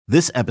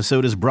This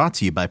episode is brought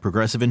to you by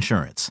Progressive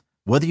Insurance.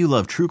 Whether you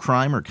love true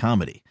crime or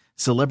comedy,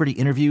 celebrity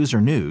interviews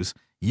or news,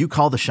 you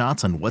call the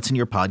shots on what's in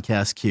your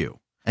podcast queue.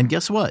 And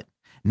guess what?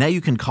 Now you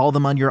can call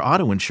them on your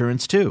auto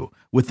insurance too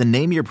with the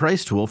Name Your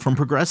Price tool from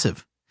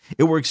Progressive.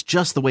 It works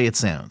just the way it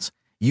sounds.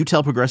 You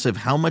tell Progressive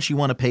how much you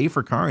want to pay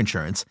for car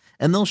insurance,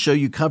 and they'll show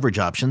you coverage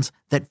options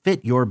that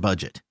fit your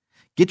budget.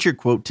 Get your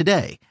quote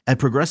today at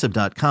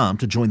Progressive.com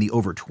to join the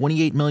over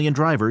 28 million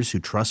drivers who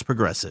trust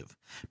Progressive.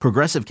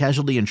 Progressive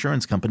Casualty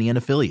Insurance Company and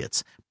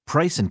Affiliates.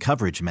 Price and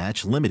coverage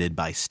match limited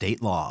by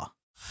state law.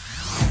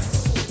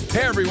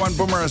 Hey everyone,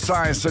 Boomer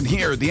Esiason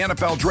here. The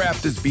NFL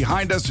draft is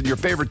behind us and your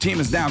favorite team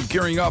is now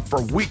gearing up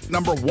for week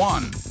number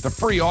 1. The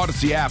free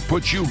Odyssey app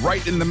puts you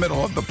right in the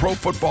middle of the pro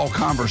football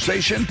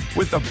conversation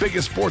with the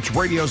biggest sports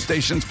radio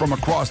stations from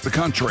across the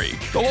country.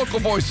 The local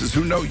voices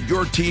who know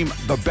your team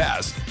the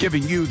best,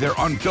 giving you their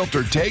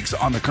unfiltered takes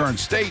on the current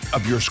state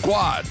of your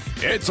squad.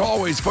 It's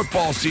always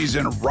football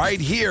season right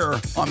here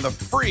on the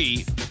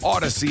free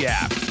Odyssey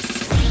app.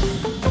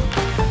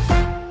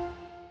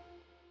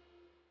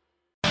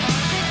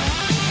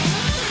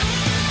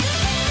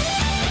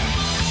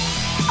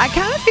 I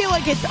kind of feel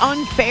like it's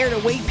unfair to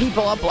wake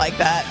people up like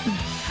that.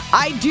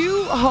 I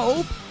do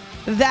hope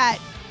that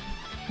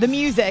the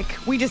music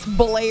we just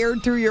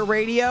blared through your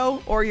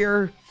radio or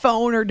your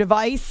phone or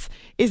device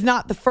is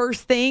not the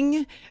first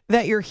thing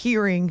that you're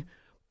hearing.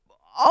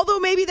 Although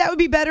maybe that would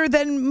be better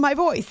than my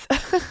voice.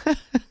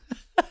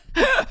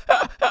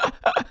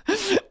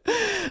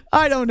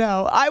 I don't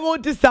know. I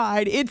won't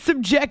decide. It's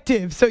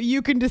subjective, so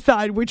you can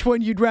decide which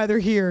one you'd rather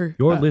hear.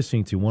 You're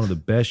listening to one of the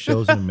best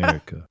shows in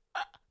America.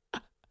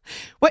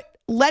 What?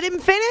 Let him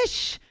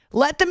finish.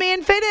 Let the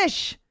man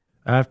finish.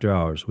 After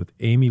Hours with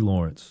Amy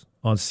Lawrence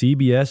on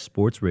CBS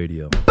Sports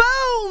Radio.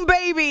 Boom,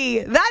 baby.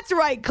 That's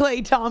right,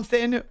 Klay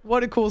Thompson.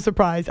 What a cool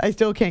surprise. I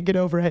still can't get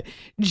over it.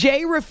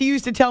 Jay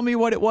refused to tell me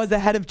what it was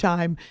ahead of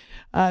time.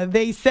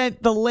 They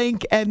sent the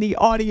link and the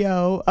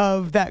audio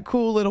of that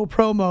cool little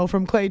promo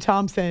from Klay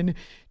Thompson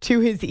to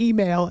his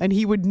email, and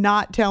he would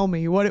not tell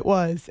me what it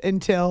was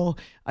until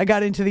I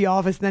got into the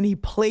office, and then he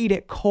played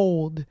it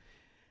cold.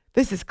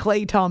 This is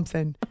Klay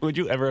Thompson. Would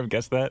you ever have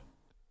guessed that?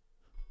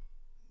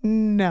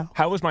 No.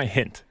 How was my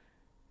hint?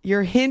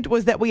 Your hint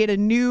was that we had a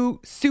new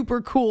super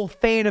cool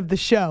fan of the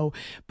show.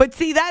 But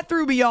see, that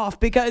threw me off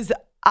because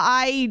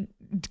I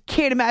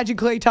can't imagine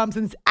Klay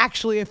Thompson's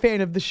actually a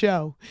fan of the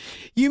show.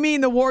 You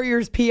mean the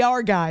Warriors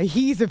PR guy.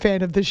 He's a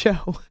fan of the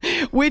show,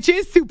 which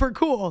is super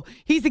cool.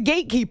 He's a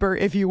gatekeeper,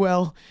 if you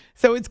will.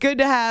 So it's good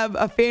to have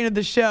a fan of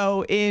the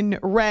show in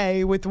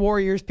Ray with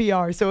Warriors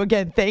PR. So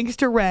again, thanks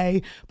to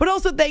Ray, but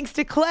also thanks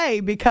to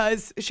Klay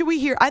because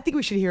I think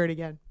we should hear it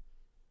again.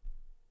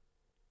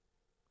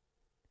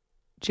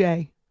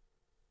 Jay.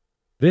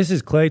 This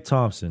is Klay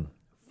Thompson,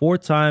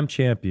 4-time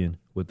champion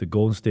with the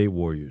Golden State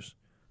Warriors.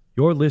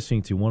 You're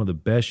listening to one of the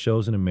best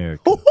shows in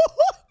America.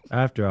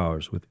 After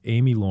Hours with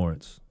Amy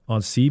Lawrence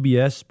on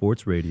CBS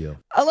Sports Radio.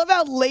 I love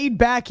how laid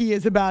back he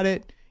is about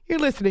it. You're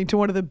listening to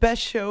one of the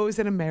best shows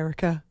in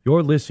America.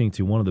 You're listening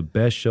to one of the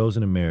best shows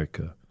in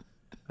America.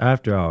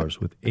 After Hours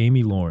with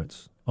Amy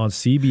Lawrence on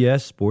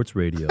CBS Sports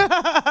Radio.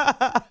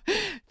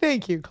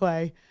 Thank you,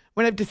 Klay. I'm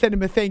going to have to send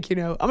him a thank you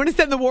note. I'm going to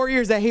send the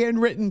Warriors a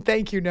handwritten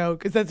thank you note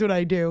because that's what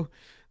I do.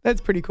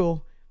 That's pretty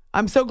cool.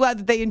 I'm so glad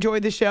that they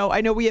enjoyed the show.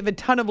 I know we have a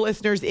ton of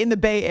listeners in the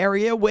Bay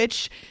Area,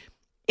 which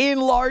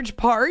in large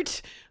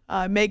part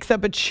makes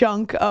up a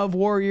chunk of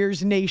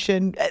Warriors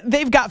Nation.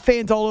 They've got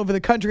fans all over the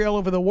country, all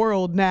over the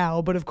world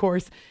now, but of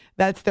course,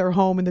 that's their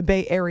home in the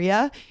Bay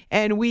Area.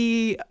 And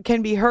we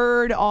can be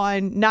heard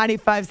on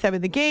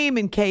 95.7 The Game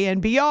and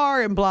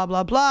KNBR and blah,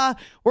 blah, blah.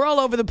 We're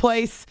all over the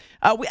place.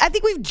 I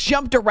think we've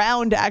jumped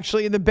around,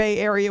 actually, in the Bay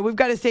Area. We've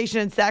got a station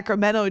in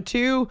Sacramento,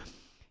 too.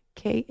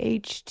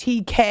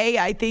 KHTK,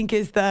 I think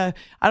is I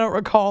don't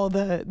recall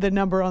the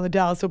number on the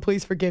dial, so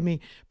please forgive me.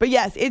 But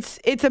yes,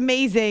 it's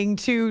amazing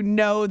to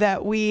know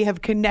that we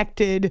have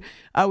connected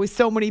with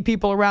so many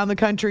people around the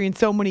country in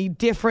so many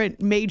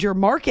different major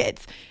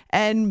markets.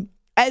 And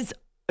as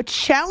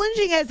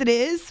challenging as it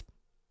is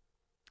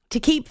to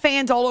keep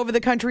fans all over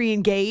the country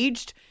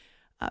engaged,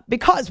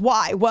 because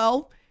why?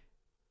 Well,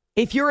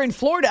 if you're in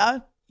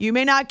Florida, you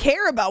may not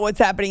care about what's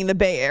happening in the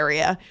Bay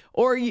Area.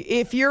 Or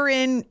if you're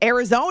in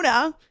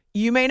Arizona,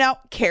 you may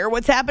not care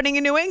what's happening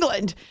in New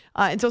England.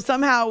 And so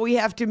somehow we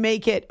have to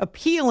make it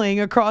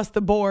appealing across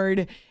the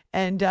board.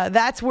 And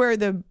that's where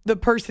the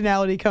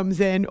personality comes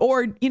in.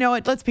 Or, you know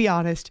what, let's be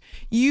honest.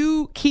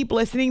 You keep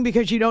listening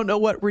because you don't know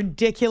what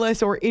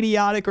ridiculous or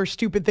idiotic or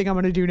stupid thing I'm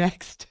going to do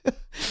next.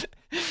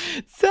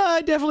 It's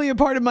definitely a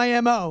part of my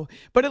MO.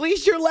 But at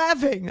least you're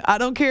laughing. I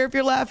don't care if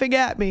you're laughing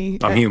at me.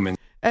 I'm human.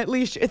 At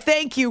least,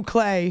 thank you,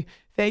 Klay.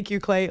 Thank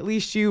you, Klay. At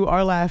least you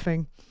are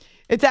laughing.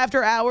 It's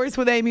After Hours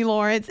with Amy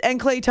Lawrence and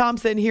Klay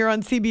Thompson here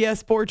on CBS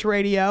Sports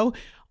Radio.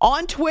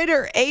 On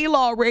Twitter,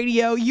 A-Law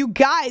Radio. You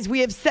guys,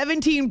 we have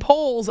 17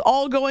 polls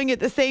all going at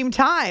the same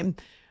time.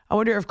 I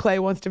wonder if Klay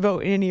wants to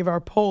vote in any of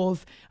our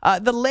polls.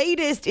 The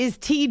latest is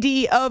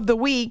TD of the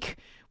week.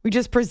 We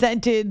just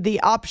presented the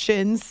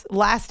options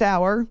last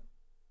hour.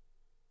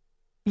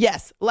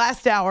 Yes,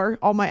 last hour.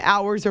 All my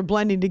hours are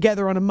blending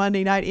together on a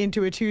Monday night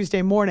into a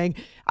Tuesday morning.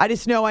 I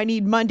just know I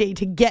need Monday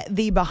to get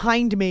thee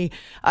behind me.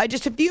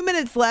 Just a few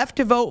minutes left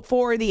to vote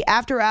for the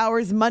After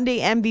Hours Monday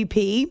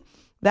MVP.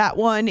 That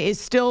one is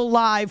still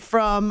live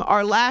from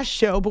our last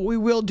show, but we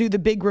will do the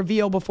big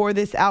reveal before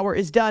this hour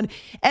is done.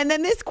 And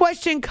then this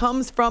question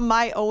comes from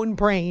my own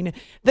brain,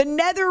 the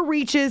nether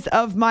reaches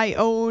of my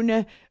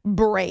own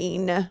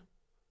brain.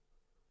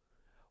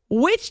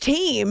 Which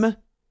team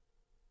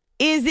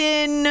is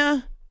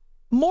in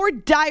more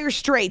dire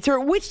straits, or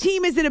which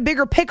team is in a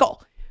bigger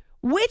pickle?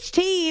 Which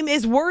team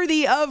is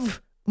worthy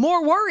of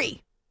more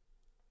worry?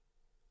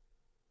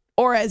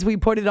 Or as we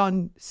put it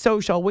on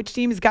social, which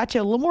team has got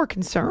you a little more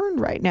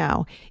concerned right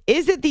now?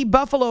 Is it the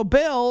Buffalo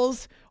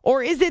Bills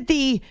or is it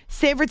the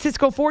San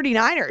Francisco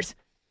 49ers?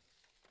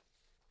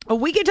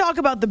 We can talk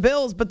about the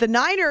Bills, but the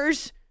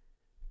Niners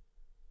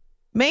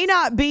may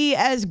not be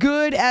as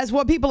good as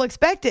what people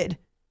expected.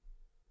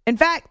 In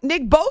fact,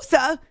 Nick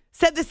Bosa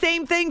said the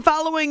same thing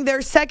following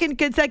their second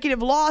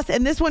consecutive loss,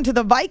 and this one to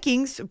the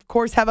Vikings, of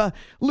course, have a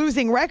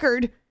losing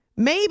record.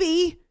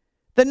 Maybe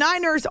the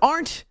Niners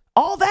aren't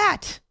all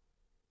that.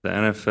 The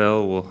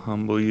NFL will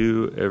humble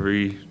you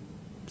every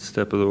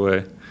step of the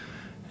way,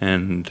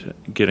 and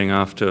getting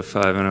off to a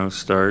 5-0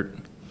 start,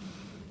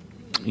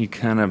 you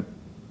kind of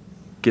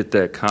get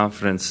that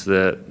confidence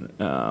that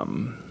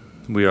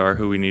we are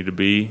who we need to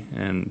be,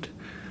 and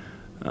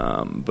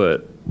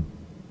but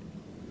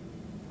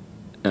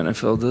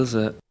NFL does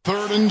that.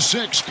 3rd and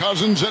 6,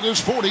 Cousins at his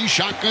 40,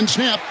 shotgun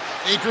snap,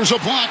 Akers a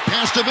block,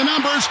 pass to the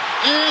numbers,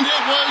 and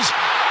it was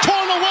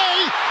torn away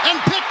and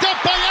picked up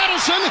by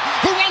Addison,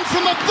 who runs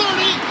from the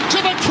 30 to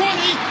the 20,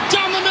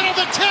 down the middle of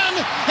the 10,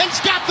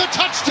 and's got the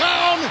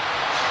touchdown.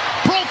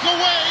 Broke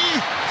away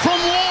from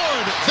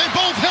Ward. They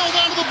both held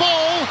onto the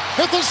ball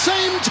at the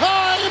same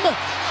time,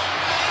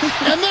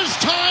 and this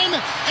time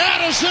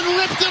Addison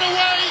ripped it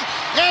away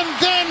and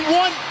then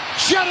went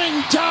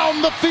jetting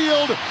down the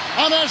field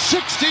on a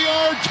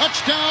 60-yard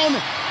touchdown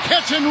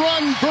catch and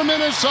run for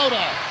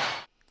Minnesota.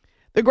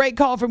 The great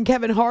call from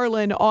Kevin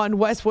Harlan on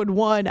Westwood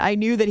One. I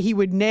knew that he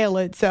would nail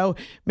it, so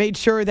made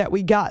sure that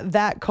we got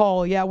that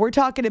call. Yeah, we're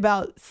talking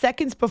about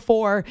seconds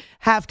before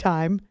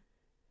halftime,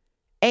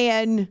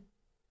 and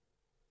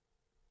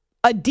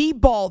a deep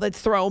ball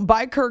that's thrown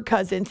by Kirk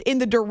Cousins in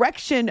the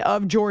direction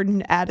of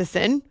Jordan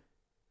Addison.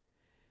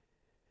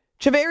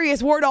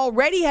 Charvarius Ward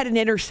already had an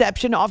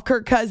interception off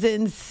Kirk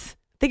Cousins.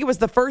 I think it was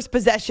the first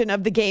possession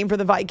of the game for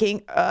the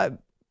Viking.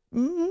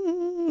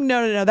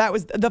 No. That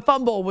was the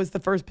fumble was the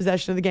first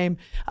possession of the game.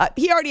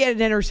 He already had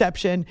an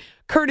interception,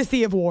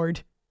 courtesy of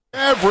Ward.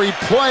 Every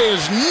play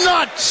is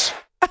nuts.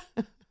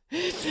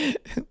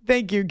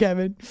 Thank you,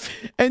 Kevin.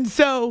 And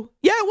so,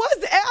 yeah, it was.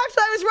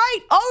 Actually, I was right.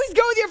 Always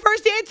go with your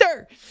first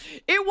answer.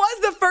 It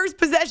was the first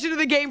possession of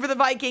the game for the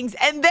Vikings,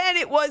 and then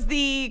it was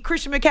the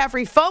Christian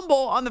McCaffrey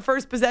fumble on the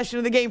first possession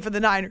of the game for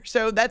the Niners.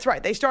 So that's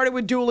right. They started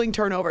with dueling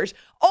turnovers.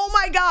 Oh,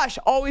 my gosh.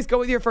 Always go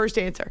with your first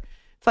answer.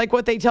 It's like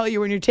what they tell you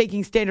when you're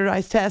taking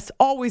standardized tests.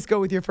 Always go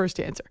with your first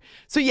answer.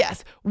 So,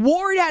 yes,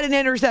 Ward had an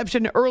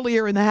interception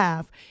earlier in the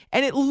half,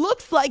 and it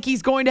looks like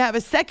he's going to have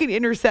a second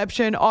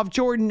interception off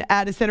Jordan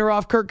Addison or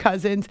off Kirk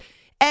Cousins.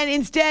 And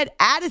instead,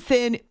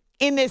 Addison,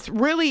 in this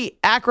really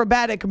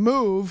acrobatic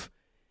move,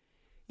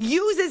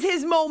 uses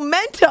his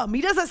momentum. He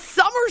does a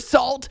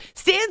somersault,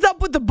 stands up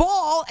with the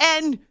ball,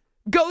 and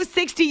goes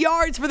 60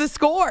 yards for the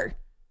score.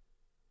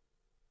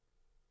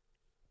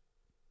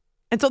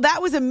 And so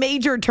that was a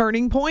major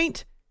turning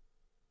point.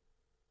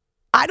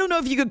 I don't know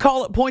if you could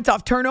call it points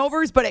off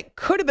turnovers, but it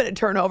could have been a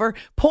turnover.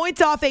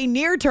 Points off a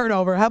near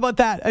turnover. How about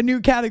that? A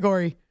new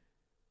category.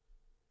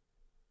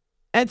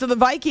 And so the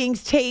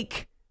Vikings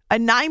take a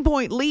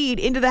 9-point lead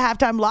into the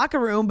halftime locker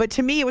room, but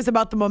to me it was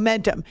about the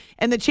momentum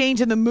and the change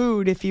in the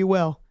mood, if you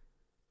will.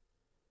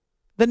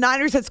 The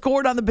Niners had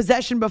scored on the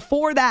possession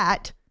before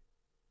that,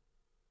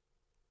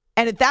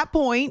 and at that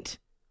point,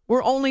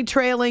 we're only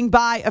trailing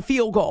by a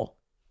field goal.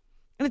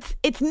 And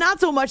it's not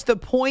so much the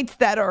points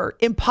that are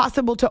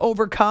impossible to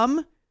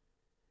overcome.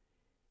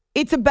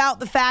 It's about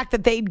the fact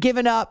that they'd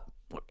given up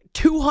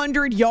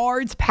 200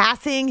 yards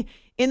passing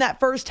in that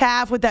first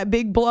half with that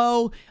big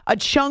blow, a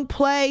chunk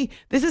play.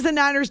 This is a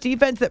Niners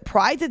defense that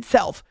prides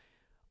itself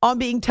on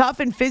being tough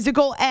and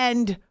physical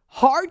and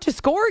hard to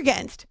score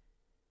against.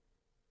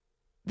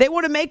 They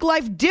want to make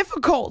life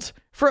difficult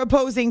for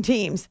opposing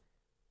teams.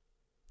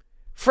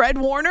 Fred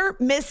Warner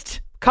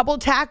missed a couple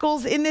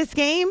tackles in this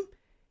game.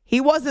 He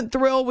wasn't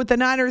thrilled with the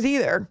Niners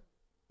either.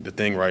 The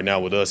thing right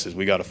now with us is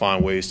we got to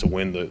find ways to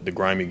win the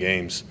grimy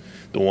games,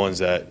 the ones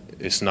that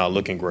it's not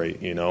looking great,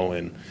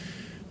 and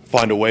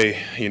find a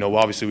way.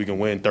 Obviously we can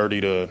win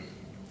 30 to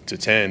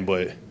 10,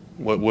 but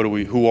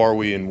who are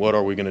we and what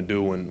are we going to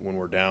do when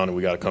we're down and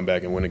we got to come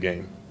back and win a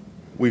game?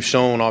 We've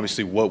shown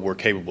obviously what we're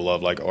capable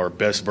of, like our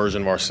best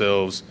version of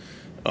ourselves.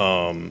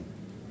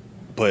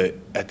 But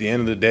at the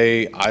end of the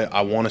day,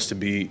 I want us to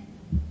be.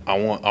 I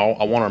want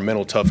our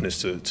mental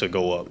toughness to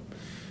go up.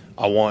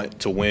 I want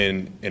to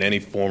win in any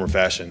form or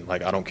fashion.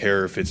 Like, I don't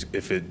care if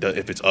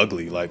it's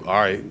ugly. Like, all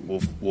right,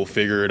 we'll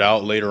figure it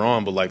out later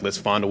on, but like, let's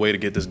find a way to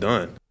get this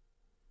done.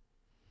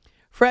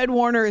 Fred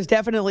Warner is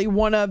definitely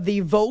one of the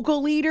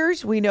vocal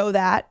leaders. We know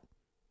that.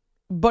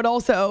 But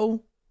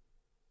also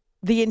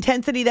the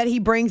intensity that he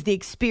brings, the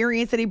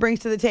experience that he brings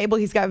to the table.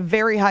 He's got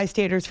very high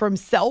standards for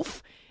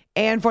himself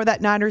and for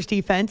that Niners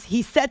defense.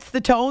 He sets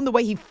the tone, the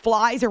way he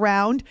flies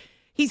around.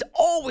 He's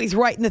always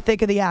right in the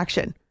thick of the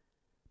action.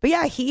 But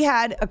yeah, he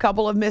had a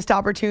couple of missed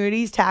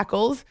opportunities,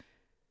 tackles.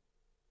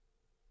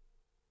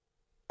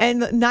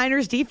 And the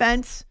Niners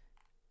defense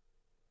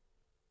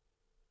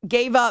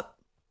gave up,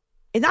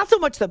 and not so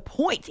much the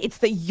points, it's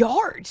the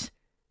yards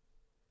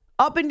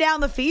up and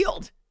down the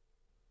field.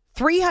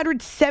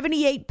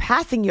 378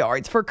 passing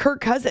yards for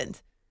Kirk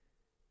Cousins.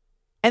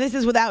 And this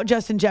is without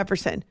Justin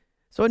Jefferson.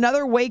 So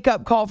another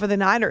wake-up call for the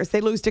Niners. They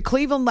lose to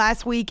Cleveland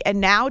last week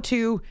and now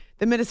to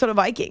the Minnesota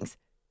Vikings.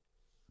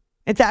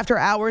 It's After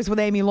Hours with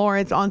Amy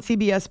Lawrence on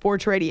CBS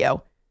Sports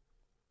Radio.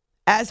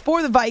 As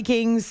for the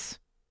Vikings,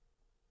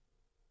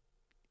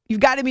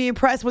 you've got to be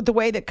impressed with the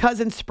way that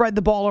Cousins spread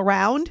the ball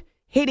around,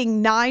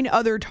 hitting 9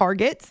 other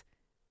targets.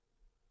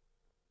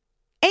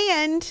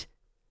 And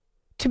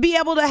to be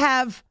able to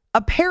have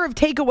a pair of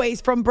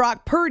takeaways from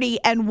Brock Purdy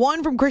and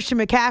one from Christian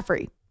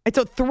McCaffrey. And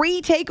so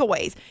 3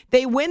 takeaways.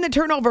 They win the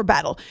turnover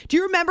battle. Do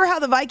you remember how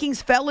the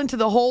Vikings fell into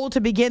the hole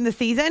to begin the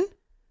season?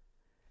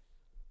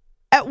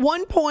 At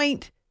one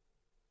point,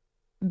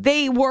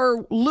 they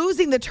were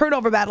losing the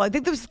turnover battle. I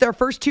think this was their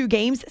first 2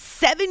 games,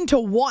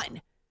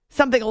 7-1,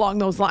 something along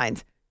those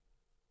lines.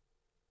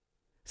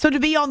 So to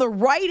be on the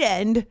right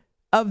end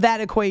of that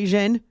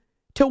equation,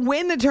 to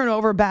win the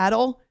turnover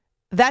battle,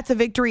 that's a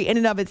victory in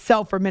and of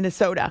itself for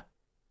Minnesota.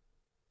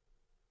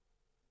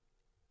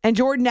 And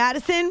Jordan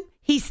Addison,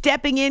 he's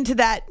stepping into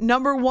that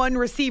number 1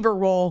 receiver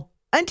role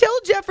until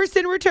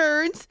Jefferson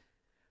returns.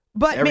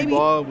 But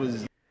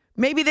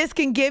maybe this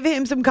can give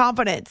him some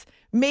confidence.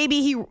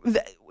 Maybe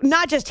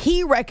not just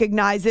he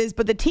recognizes,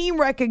 but the team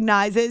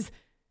recognizes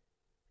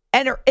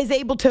and is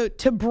able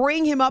to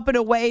bring him up in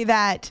a way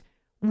that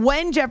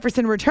when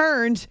Jefferson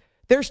returns,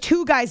 there's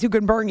 2 guys who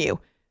can burn you.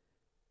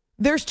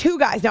 There's 2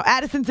 guys. Now,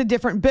 Addison's a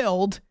different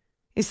build.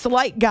 He's a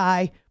slight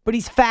guy, but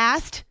he's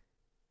fast.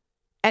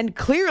 And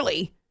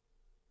clearly,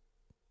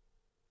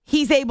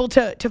 he's able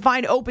to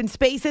find open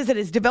spaces and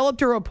has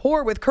developed a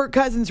rapport with Kirk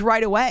Cousins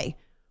right away.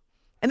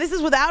 And this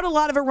is without a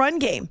lot of a run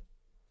game,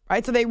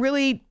 right? So they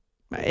really,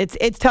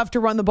 it's tough to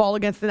run the ball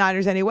against the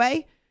Niners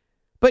anyway.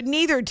 But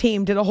neither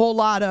team did a whole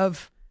lot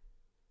of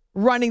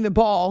running the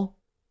ball.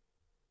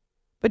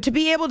 But to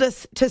be able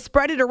to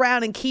spread it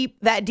around and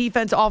keep that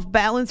defense off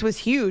balance was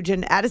huge,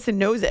 and Addison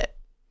knows it.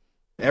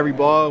 Every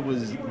ball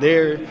was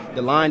there.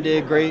 The line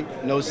did great.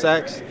 No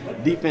sacks.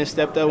 Defense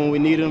stepped up when we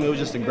needed them. It was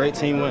just a great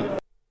team win.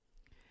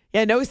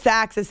 Yeah, no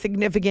sacks is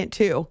significant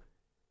too.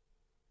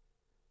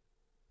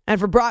 And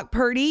for Brock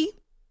Purdy,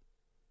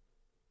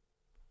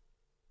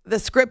 the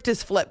script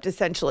is flipped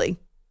essentially.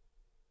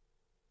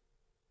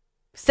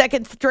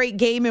 Second straight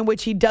game in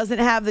which he doesn't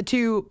have the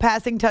 2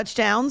 passing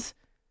touchdowns.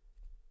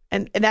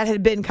 And that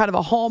had been kind of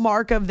a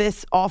hallmark of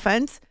this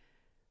offense.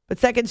 But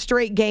second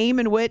straight game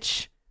in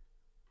which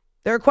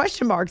there are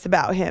question marks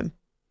about him.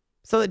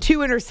 So the 2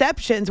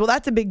 interceptions, well,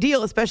 that's a big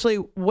deal, especially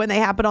when they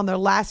happen on their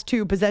last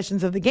 2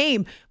 possessions of the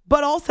game.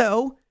 But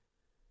also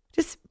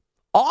just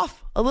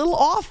off, a little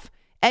off.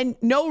 And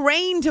no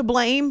rain to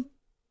blame.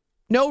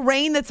 No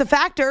rain that's a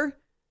factor.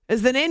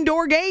 It's an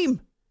indoor game.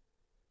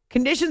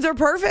 Conditions are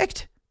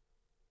perfect.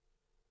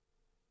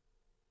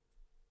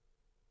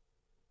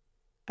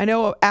 I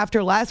know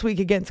after last week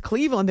against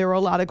Cleveland, there were a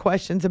lot of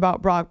questions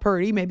about Brock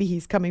Purdy. Maybe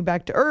he's coming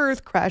back to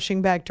earth,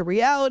 crashing back to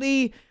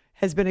reality,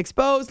 has been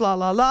exposed, la,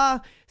 la, la.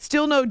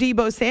 Still no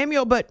Deebo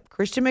Samuel, but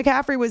Christian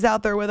McCaffrey was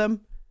out there with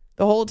him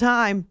the whole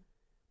time.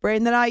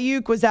 Brandon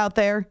Ayuk was out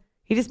there.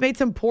 He just made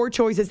some poor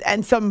choices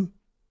and some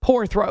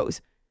poor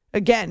throws,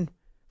 again,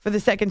 for the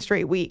second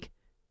straight week.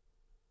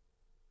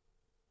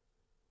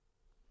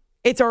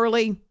 It's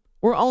early.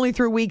 We're only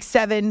through week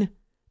 7.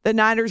 The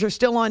Niners are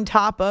still on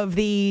top of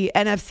the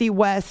NFC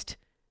West.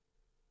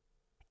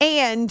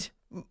 And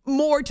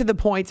more to the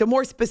point, so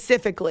more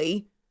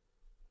specifically,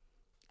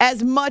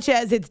 as much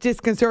as it's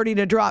disconcerting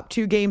to drop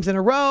 2 games in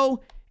a row,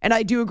 and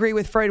I do agree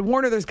with Fred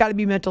Warner, there's got to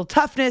be mental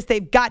toughness.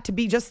 They've got to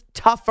be just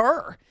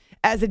tougher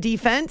as a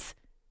defense.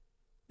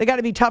 They got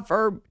to be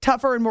tougher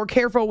and more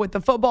careful with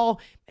the football.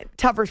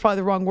 Tougher is probably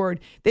the wrong word.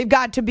 They've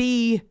got to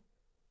be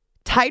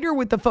tighter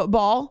with the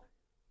football.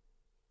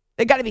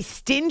 They got to be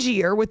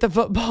stingier with the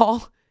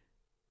football.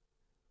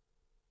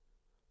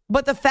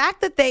 But the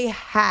fact that they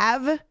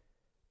have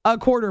a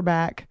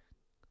quarterback,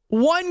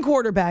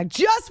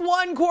 just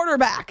one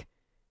quarterback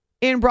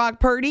in Brock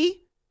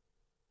Purdy,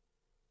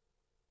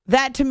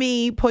 that to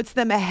me puts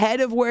them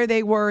ahead of where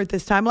they were at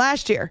this time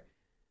last year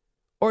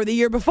or the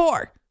year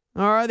before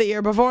or the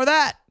year before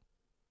that.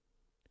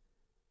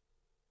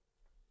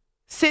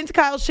 Since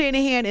Kyle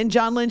Shanahan and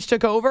John Lynch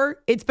took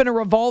over, it's been a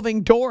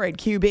revolving door at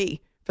QB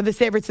for the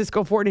San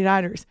Francisco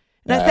 49ers.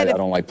 And I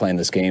don't like playing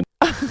this game.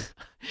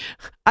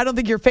 I don't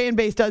think your fan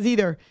base does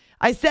either.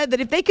 I said that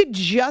if they could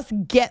just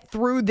get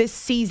through this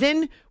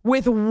season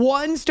with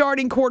one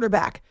starting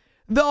quarterback,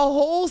 the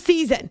whole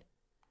season,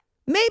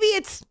 maybe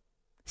it's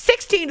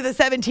 16 of the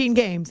 17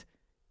 games.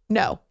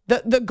 No,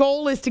 the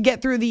goal is to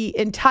get through the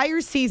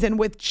entire season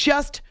with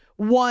just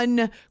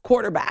one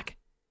quarterback.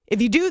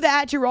 If you do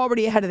that, you're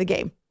already ahead of the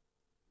game.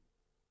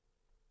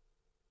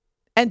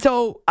 And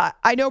so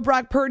I know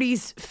Brock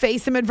Purdy's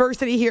faced some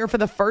adversity here for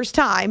the first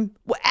time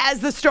as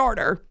the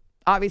starter.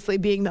 Obviously,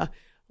 being the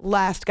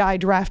last guy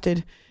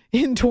drafted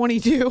in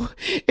 22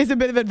 is a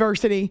bit of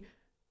adversity.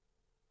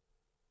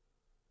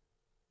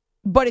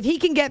 But if he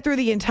can get through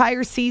the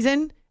entire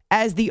season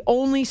as the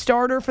only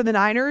starter for the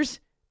Niners,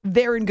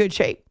 they're in good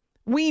shape.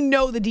 We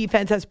know the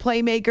defense has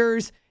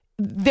playmakers.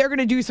 They're going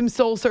to do some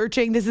soul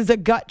searching. This is a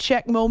gut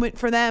check moment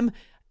for them.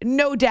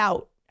 No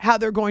doubt how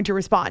they're going to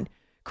respond.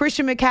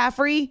 Christian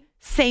McCaffrey,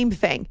 same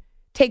thing.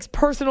 Takes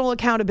personal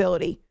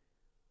accountability.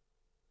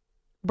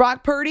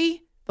 Brock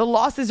Purdy, the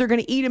losses are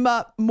going to eat him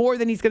up more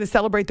than he's going to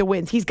celebrate the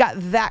wins. He's got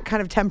that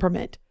kind of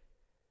temperament.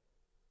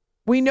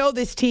 We know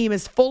this team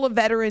is full of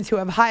veterans who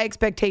have high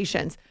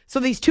expectations. So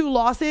these 2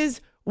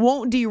 losses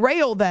won't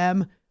derail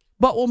them,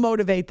 but will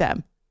motivate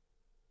them.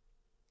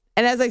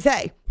 And as I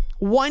say,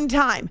 one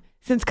time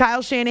since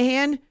Kyle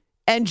Shanahan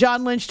and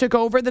John Lynch took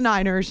over the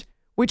Niners,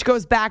 which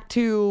goes back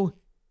to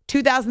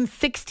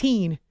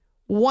 2016,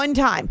 one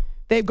time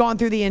they've gone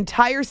through the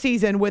entire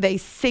season with a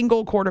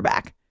single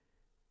quarterback.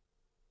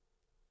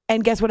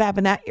 And guess what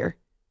happened that year?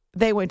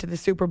 They went to the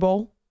Super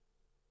Bowl.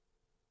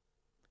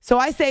 So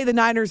I say the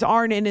Niners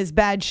aren't in as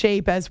bad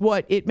shape as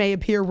what it may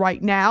appear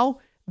right now.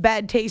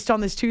 Bad taste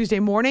on this Tuesday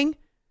morning.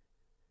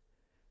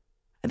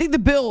 I think the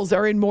Bills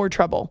are in more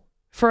trouble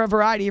for a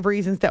variety of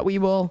reasons that we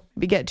will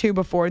get to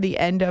before the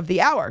end of the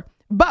hour.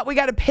 But we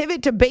got to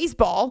pivot to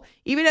baseball.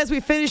 Even as we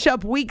finish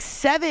up week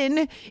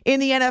 7 in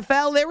the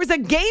NFL, there was a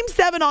game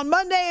 7 on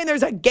Monday and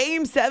there's a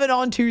game 7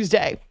 on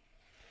Tuesday.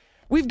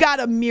 We've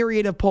got a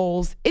myriad of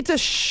polls. It's a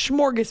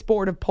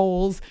smorgasbord of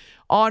polls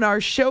on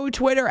our show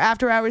Twitter,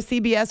 After Hours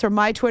CBS, or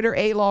my Twitter,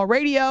 A-Law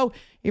Radio.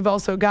 You've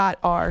also got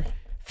our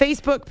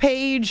Facebook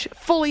page,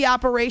 fully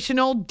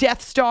operational,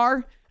 Death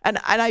Star. And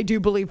I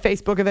do believe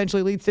Facebook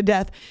eventually leads to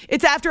death.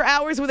 It's After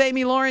Hours with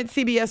Amy Lawrence,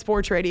 CBS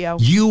Sports Radio.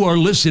 You are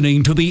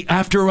listening to the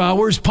After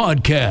Hours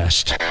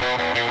Podcast.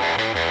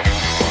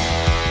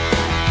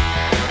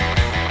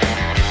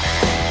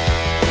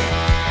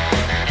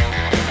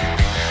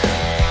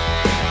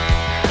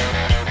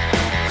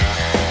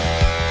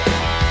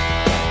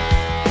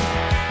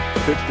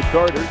 Pitch to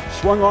Carter,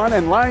 swung on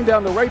and lined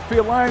down the right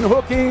field line,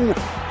 hooking.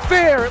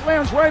 Fair, it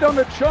lands right on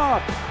the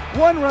chalk.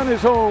 1 run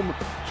is home.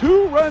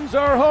 2 runs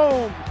are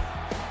home.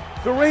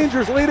 The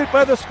Rangers lead it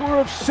by the score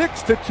of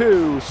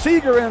 6-2.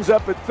 Seager ends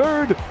up at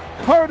third.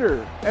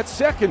 Carter at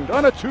second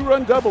on a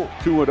 2-run double.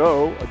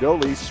 2-0.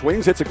 Adoli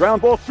swings, hits a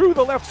ground ball through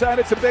the left side.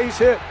 It's a base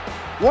hit.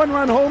 1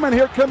 run home, and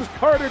here comes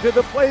Carter to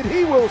the plate.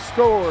 He will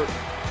score.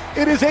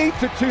 It is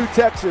 8-2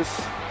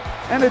 Texas.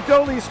 And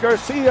Adolis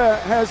Garcia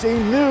has a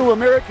new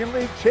American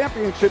League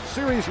Championship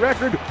Series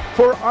record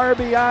for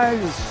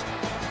RBIs.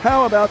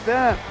 How about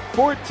that?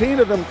 14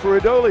 of them for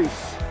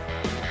Adolis.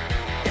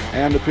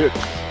 And the pitch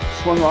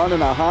swung on,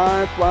 and a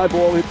high fly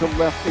ball hit to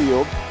left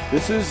field.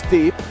 This is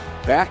deep.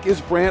 Back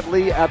is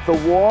Brantley at the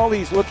wall.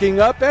 He's looking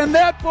up, and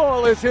that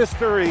ball is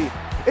history.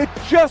 It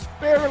just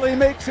barely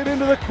makes it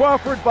into the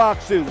Crawford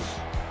boxes.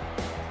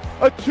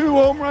 A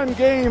 2-home-run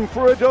game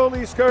for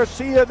Adolis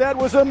Garcia. That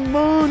was a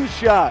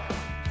moonshot.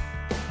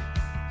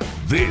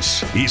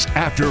 This is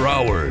After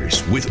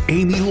Hours with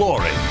Amy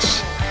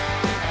Lawrence.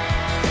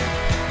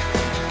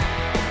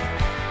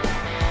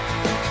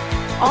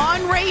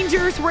 On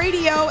Rangers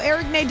Radio,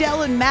 Eric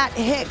Nadel and Matt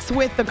Hicks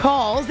with the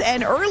calls.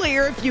 And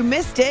earlier, if you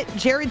missed it,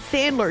 Jared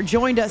Sandler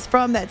joined us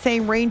from that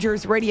same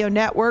Rangers Radio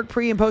network,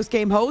 pre- and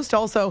post-game host,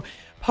 also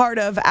part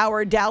of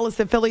our Dallas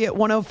affiliate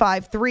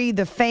 105.3,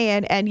 The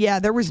Fan. And yeah,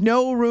 there was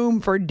no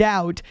room for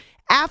doubt.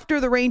 After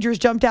the Rangers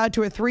jumped out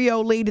to a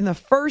 3-0 lead in the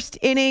first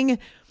inning,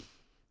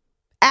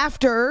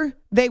 after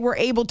they were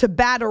able to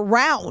bat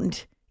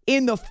around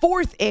in the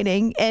 4th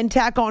inning and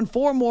tack on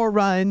 4 more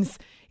runs,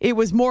 it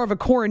was more of a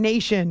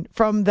coronation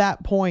from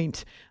that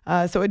point.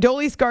 So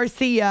Adolis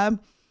Garcia,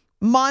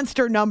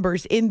 monster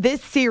numbers in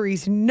this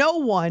series. No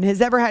one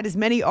has ever had as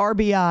many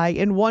RBI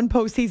in one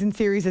postseason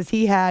series as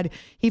he had.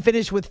 He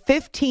finished with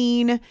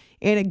 15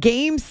 in a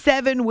game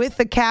 7 with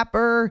the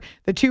capper,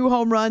 the 2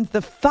 home runs,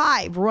 the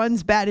 5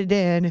 runs batted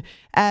in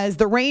as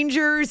the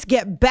Rangers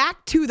get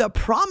back to the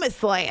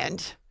promised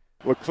land.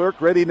 Leclerc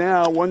ready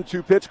now.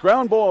 1-2 pitch.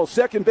 Ground ball.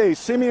 Second base.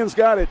 Simeon's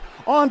got it.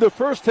 On to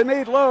first to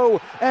Nate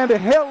Lowe. And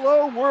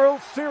hello,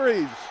 World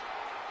Series.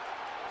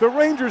 The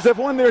Rangers have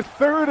won their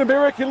 3rd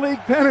American League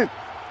pennant.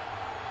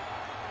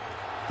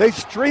 They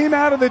stream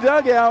out of the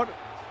dugout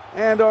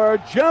and are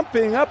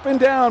jumping up and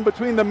down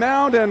between the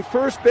mound and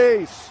first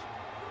base.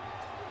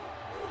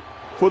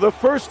 For the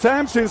first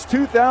time since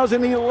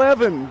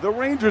 2011, the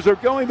Rangers are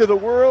going to the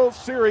World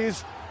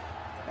Series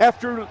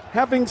after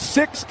having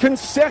 6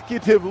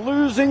 consecutive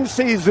losing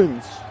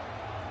seasons.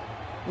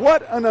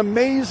 What an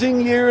amazing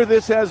year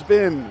this has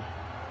been.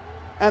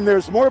 And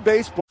there's more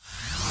baseball.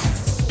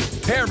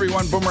 Hey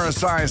everyone, Boomer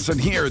Esiason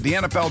here. The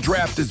NFL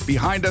Draft is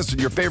behind us and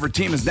your favorite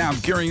team is now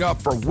gearing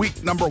up for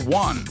week number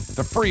 1.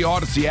 The free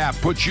Odyssey app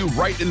puts you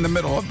right in the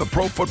middle of the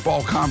pro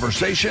football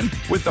conversation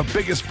with the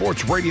biggest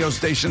sports radio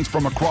stations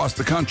from across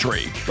the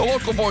country. The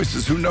local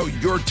voices who know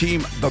your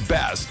team the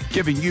best,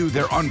 giving you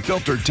their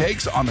unfiltered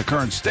takes on the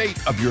current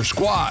state of your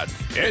squad.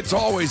 It's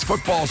always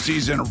football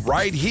season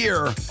right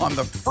here on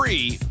the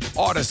free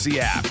Odyssey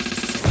app.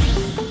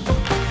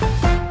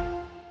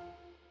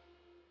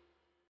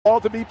 All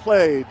to be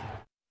played.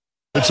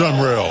 It's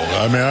unreal.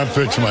 I mean, I'm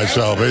pinching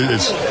myself.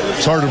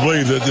 It's hard to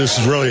believe that this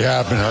is really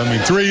happening. I mean,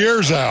 3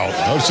 years out.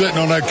 I was sitting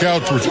on that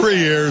couch for 3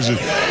 years and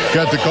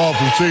got the call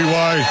from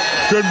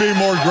CY. Couldn't be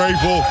more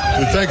grateful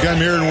to think I'm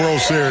here in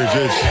World Series.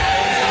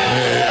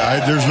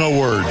 There's no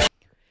words.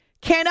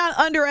 Cannot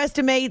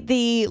underestimate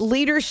the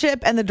leadership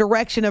and the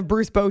direction of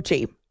Bruce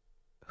Bochy,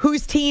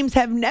 whose teams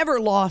have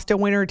never lost a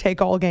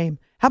winner-take-all game.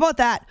 How about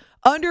that?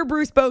 Under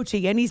Bruce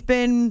Bochy, and he's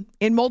been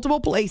in multiple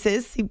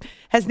places. He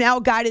has now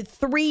guided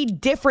 3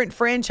 different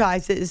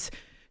franchises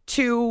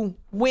to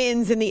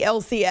wins in the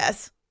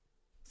LCS.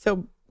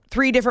 So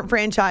 3 different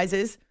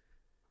franchises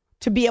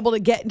to be able to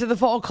get into the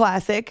Fall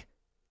Classic,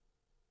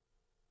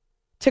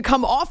 to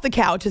come off the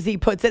couch, as he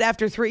puts it,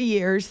 after 3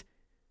 years.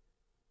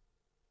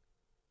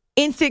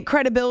 Instant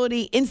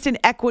credibility, instant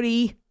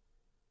equity.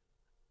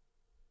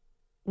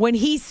 When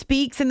he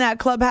speaks in that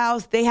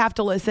clubhouse, they have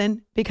to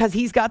listen because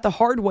he's got the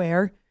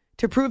hardware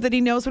to prove that he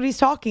knows what he's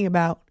talking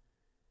about.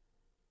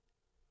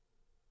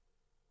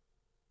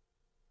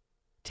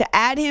 To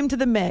add him to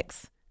the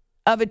mix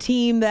of a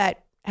team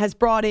that has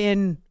brought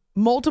in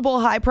multiple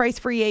high-price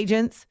free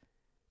agents,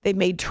 they've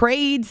made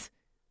trades,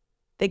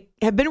 they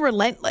have been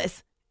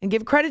relentless, and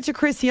give credit to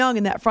Chris Young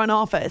in that front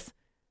office.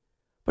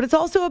 But it's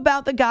also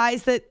about the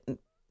guys that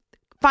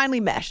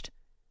finally meshed.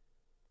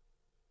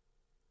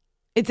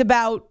 It's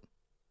about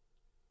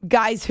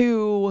guys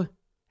who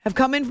have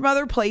come in from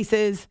other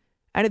places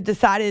and have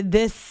decided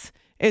this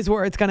is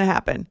where it's going to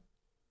happen.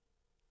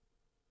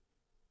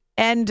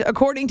 And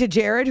according to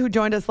Jared, who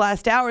joined us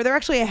last hour, they're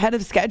actually ahead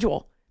of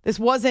schedule. This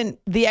wasn't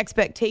the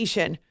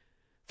expectation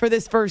for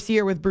this first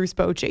year with Bruce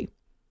Bochy.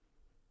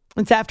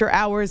 It's After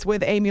Hours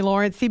with Amy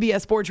Lawrence,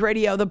 CBS Sports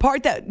Radio. The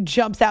part that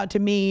jumps out to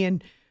me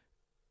and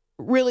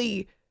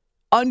really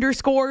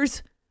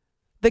underscores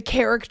the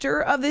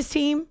character of this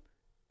team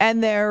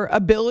and their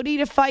ability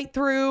to fight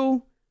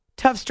through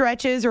tough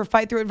stretches or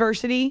fight through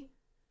adversity.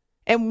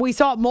 And we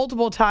saw it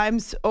multiple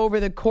times over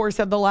the course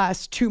of the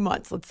last 2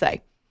 months, let's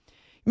say.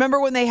 Remember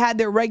when they had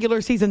their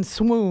regular season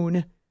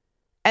swoon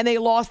and they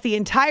lost the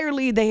entire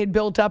lead they had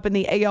built up in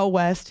the AL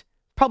West,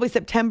 probably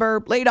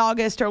September, late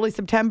August, early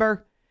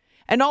September.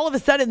 And all of a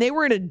sudden they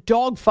were in a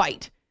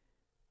dogfight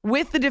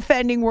with the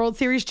defending World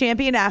Series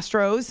champion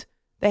Astros,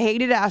 the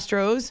hated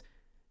Astros,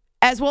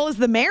 as well as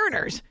the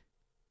Mariners.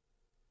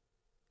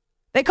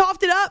 They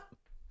coughed it up.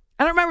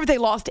 I don't remember if they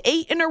lost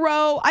 8 in a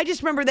row. I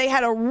just remember they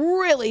had a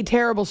really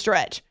terrible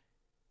stretch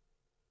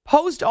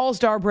post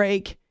All-Star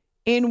break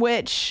in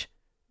which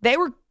they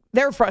were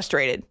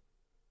frustrated.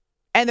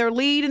 And their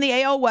lead in the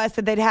AL West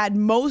that they'd had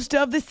most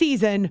of the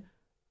season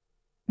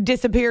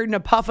disappeared in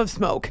a puff of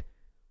smoke.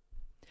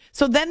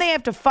 So then they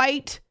have to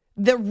fight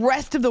the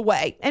rest of the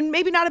way. And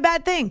maybe not a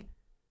bad thing.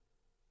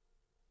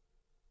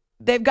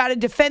 They've got to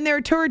defend their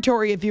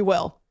territory, if you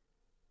will.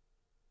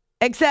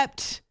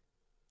 Except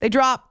they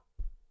drop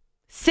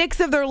 6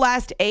 of their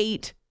last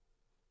 8,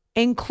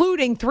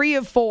 including 3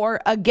 of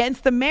 4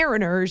 against the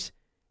Mariners.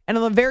 And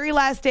on the very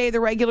last day of the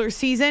regular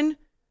season,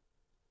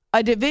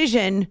 a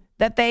division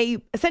that they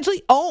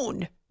essentially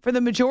owned for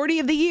the majority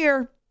of the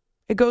year,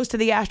 it goes to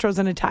the Astros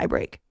in a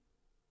tiebreak.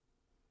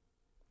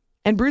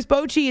 And Bruce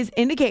Bochy has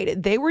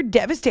indicated they were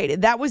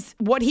devastated. That was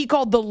what he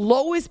called the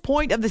lowest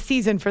point of the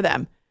season for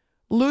them,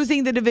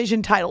 losing the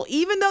division title.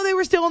 Even though they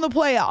were still in the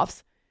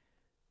playoffs,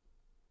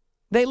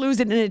 they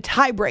lose it in a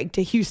tiebreak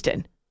to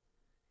Houston.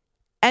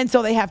 And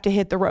so they have to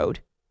hit the road.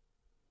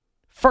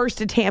 First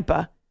to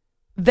Tampa,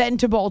 then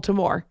to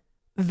Baltimore,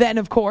 then,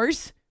 of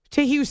course,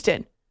 to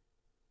Houston.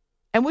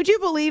 And would you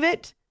believe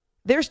it?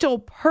 They're still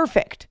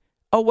perfect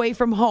away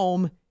from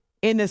home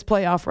in this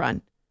playoff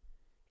run.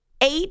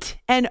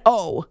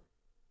 8-0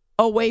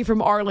 away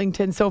from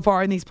Arlington so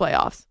far in these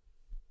playoffs.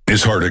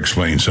 It's hard to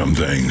explain some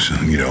things.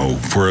 You know,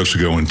 for us to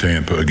go in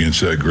Tampa against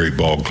that great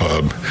ball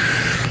club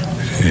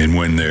and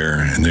win there,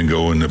 and then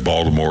go into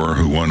Baltimore,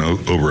 who won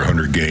over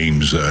 100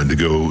 games, to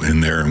go in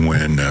there and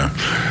win.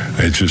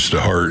 It's just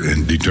the heart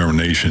and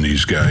determination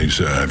these guys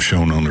have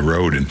shown on the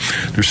road. And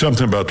there's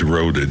something about the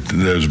road that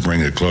does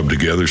bring a club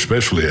together,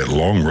 especially that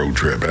long road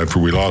trip. After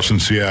we lost in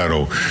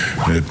Seattle,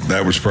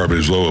 that was probably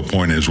as low a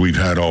point as we've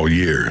had all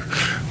year.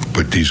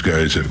 But these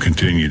guys have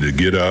continued to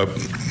get up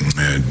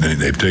And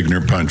they've taken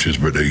their punches,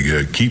 but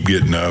they keep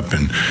getting up,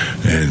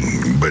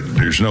 but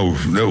there's no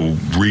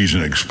reason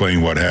to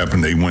explain what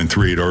happened. They went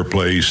 3 at our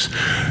place,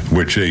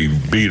 which they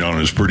beat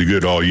on us pretty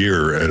good all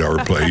year at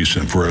our place,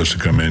 and for us to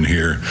come in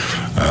here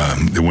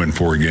to win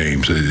 4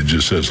 games, it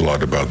just says a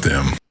lot about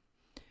them.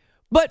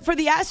 But for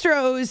the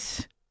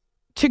Astros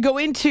to go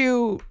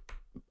into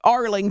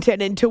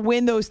Arlington and to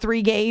win those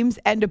 3 games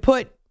and to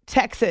put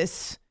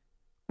Texas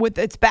with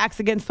its backs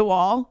against the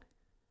wall,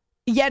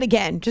 yet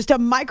again, just a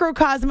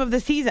microcosm of the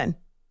season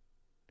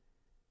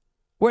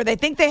where they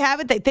think they have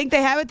it,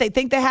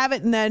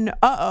 and then,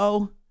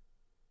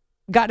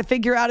 got to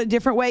figure out a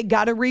different way,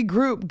 got to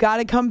regroup, got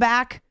to come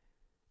back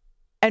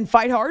and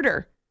fight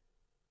harder.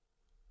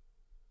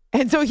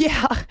 And so,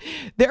 yeah,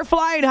 they're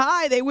flying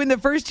high. They win the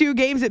first 2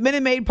 games at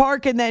Minute Maid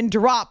Park and then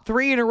drop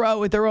 3 in a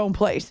row at their own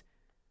place.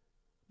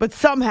 But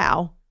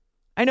somehow,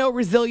 I know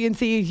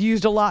resiliency is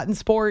used a lot in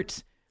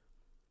sports.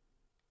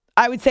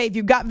 I would say if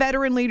you've got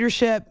veteran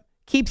leadership,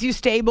 keeps you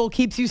stable,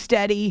 keeps you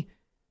steady,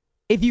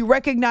 if you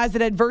recognize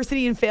that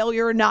adversity and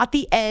failure are not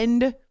the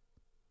end,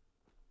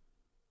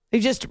 they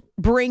just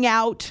bring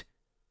out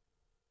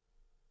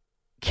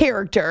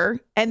character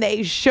and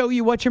they show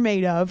you what you're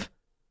made of.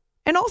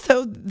 And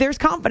also, there's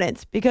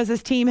confidence because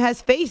this team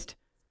has faced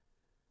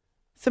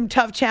some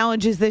tough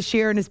challenges this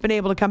year and has been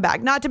able to come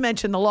back. Not to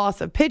mention the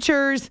loss of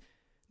pitchers.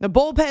 The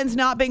bullpen's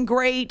not been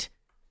great.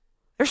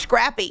 They're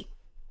scrappy.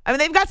 I mean,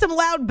 they've got some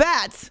loud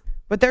bats,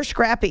 but they're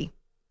scrappy.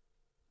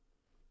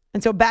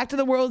 And so back to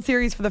the World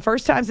Series for the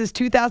first time since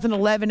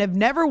 2011. Have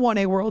never won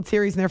a World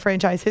Series in their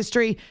franchise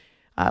history.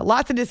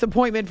 Lots of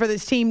disappointment for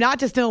this team, not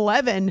just in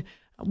 11.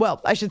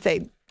 Well, I should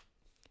say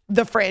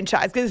the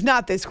franchise, because it's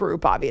not this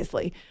group,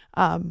 obviously.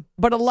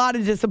 But a lot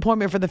of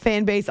disappointment for the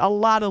fan base, a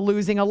lot of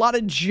losing, a lot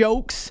of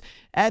jokes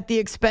at the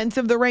expense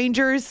of the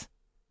Rangers.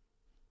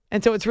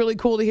 And so it's really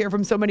cool to hear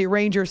from so many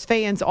Rangers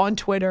fans on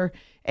Twitter,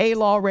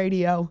 A-Law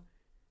Radio.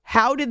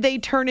 How did they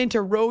turn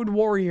into road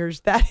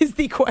warriors? That is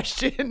the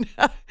question.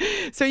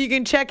 So you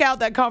can check out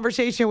that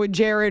conversation with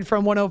Jared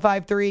from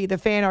 105.3, The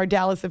Fan, our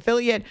Dallas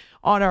affiliate,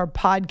 on our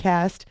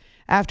podcast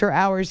after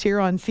hours here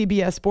on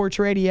CBS Sports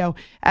Radio.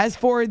 As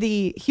for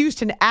the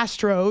Houston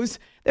Astros,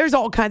 there's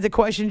all kinds of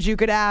questions you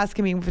could ask.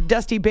 I mean, for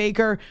Dusty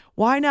Baker,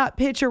 why not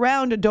pitch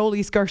around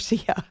Adolis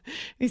Garcia?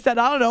 He said,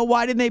 I don't know,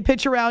 why didn't they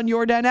pitch around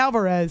Yordan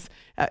Alvarez?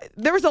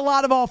 There was a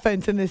lot of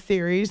offense in this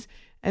series.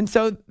 And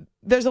so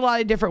there's a lot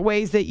of different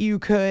ways that you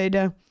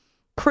could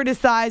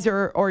criticize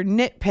or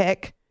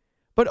nitpick.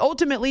 But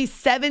ultimately,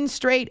 7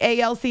 straight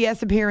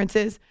ALCS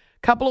appearances,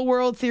 couple of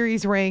World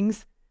Series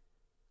rings.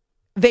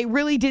 They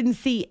really didn't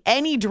see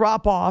any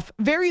drop-off,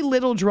 very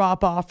little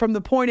drop-off from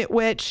the point at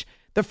which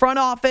the front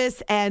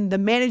office and the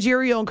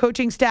managerial and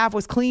coaching staff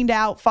was cleaned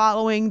out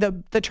following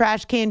the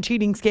trash can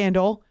cheating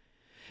scandal.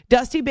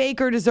 Dusty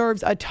Baker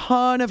deserves a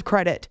ton of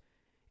credit,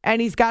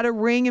 and he's got a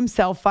ring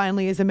himself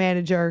finally as a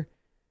manager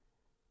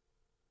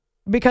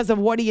because of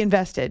what he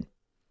invested.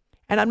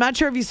 And I'm not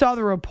sure if you saw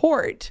the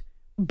report,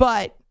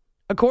 but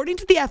according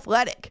to The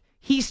Athletic,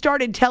 he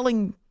started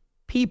telling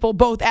people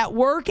both at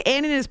work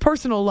and in his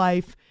personal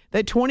life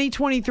that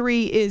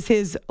 2023 is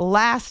his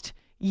last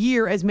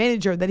year as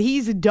manager, that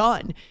he's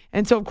done.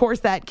 And so, of course,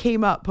 that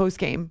came up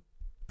post-game.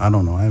 I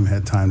don't know. I haven't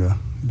had time to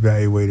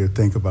evaluate or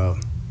think about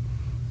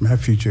my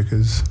future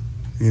because,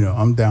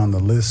 I'm down the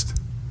list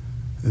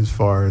as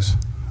far as,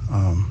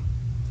 I'm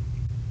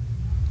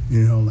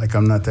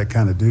not that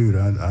kind of dude.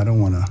 I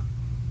don't want to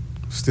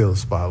steal a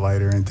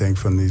spotlight or anything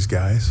from these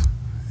guys.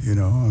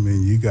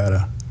 You got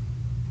to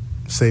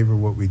savor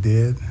what we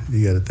did.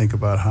 You got to think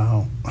about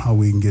how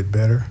we can get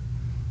better.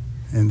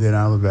 And then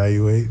I'll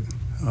evaluate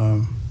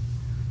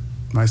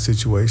my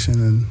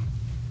situation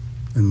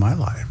in my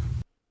life.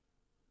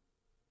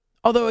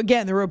 Although,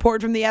 again, the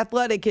report from The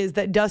Athletic is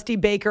that Dusty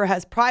Baker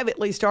has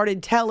privately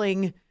started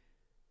telling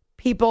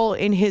people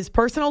in his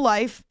personal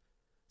life,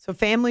 so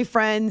family,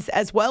 friends,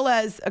 as well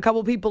as a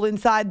couple people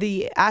inside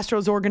the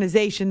Astros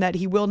organization, that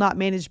he will not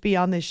manage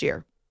beyond this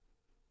year.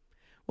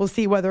 We'll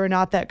see whether or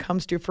not that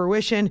comes to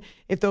fruition,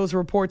 if those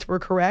reports were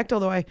correct,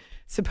 although I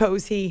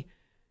suppose he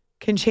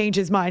can change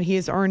his mind. He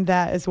has earned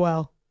that as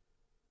well.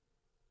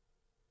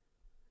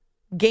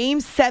 Game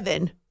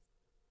 7.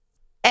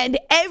 And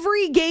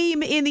every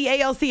game in the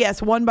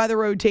ALCS won by the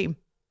road team.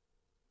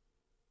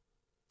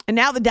 And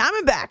now the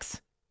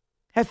Diamondbacks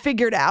have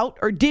figured out,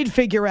 or did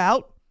figure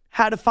out,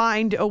 how to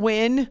find a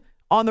win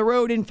on the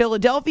road in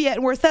Philadelphia.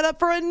 And we're set up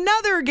for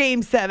another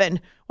Game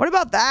 7. What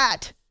about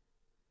that?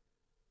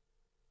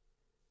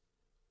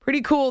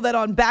 Pretty cool that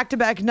on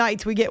back-to-back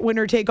nights we get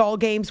winner-take-all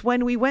games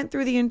when we went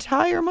through the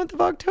entire month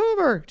of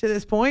October to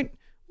this point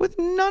with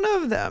none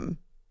of them.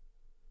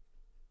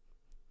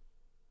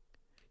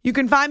 You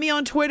can find me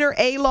on Twitter,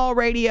 A-Law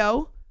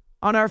Radio,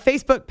 on our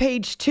Facebook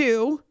page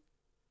too.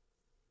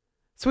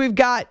 So we've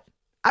got,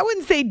 I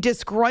wouldn't say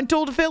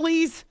disgruntled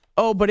Phillies.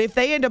 Oh, but if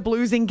they end up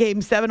losing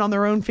Game 7 on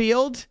their own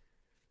field,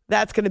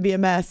 that's going to be a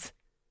mess.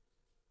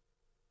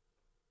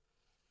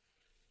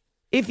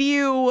 If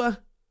you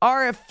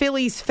are a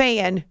Phillies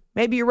fan,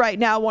 maybe you right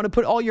now want to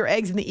put all your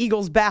eggs in the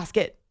Eagles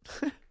basket.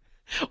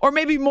 Or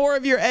maybe more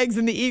of your eggs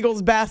in the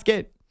Eagles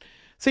basket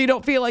so you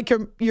don't feel like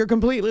you're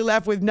completely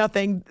left with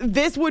nothing.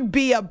 This would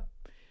be a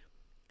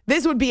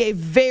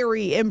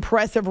very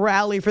impressive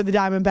rally for the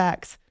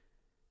Diamondbacks.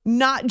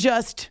 Not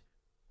just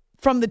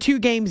from the 2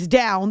 games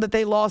down that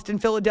they lost in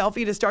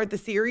Philadelphia to start the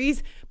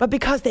series, but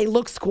because they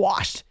look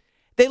squashed.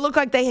 They look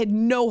like they had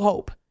no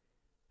hope.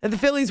 That the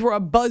Phillies were a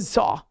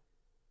buzzsaw.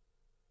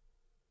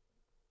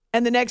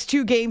 And the next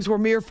 2 games were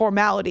mere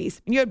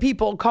formalities. You had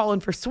people calling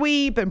for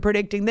sweep and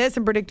predicting this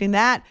and predicting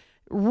that.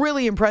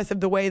 Really impressive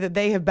the way that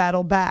they have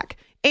battled back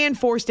and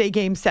forced a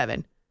Game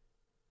 7.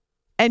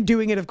 And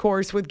doing it, of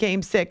course, with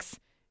Game 6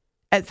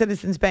 at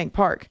Citizens Bank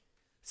Park.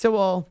 So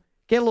we'll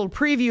get a little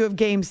preview of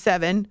Game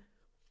 7.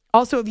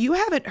 Also, if you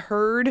haven't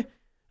heard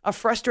a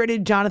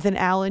frustrated Jonathan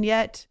Allen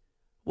yet,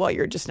 well,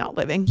 you're just not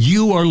living.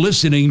 You are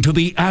listening to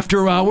the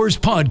After Hours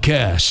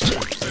Podcast.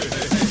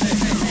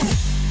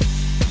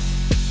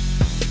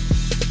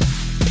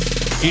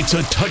 It's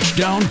a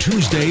Touchdown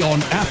Tuesday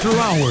on After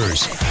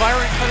Hours.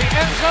 Firing for the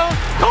end zone.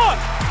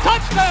 Caught!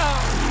 Touchdown!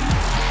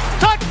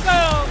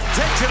 Touchdown!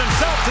 Takes it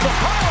himself to the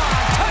pylon.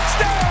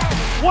 Touchdown!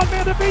 1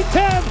 man to beat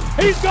 10.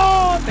 He's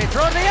gone. They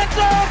throw in the end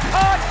zone.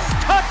 Caught!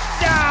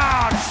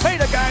 Touchdown! Hey,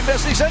 the guy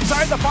missed. He's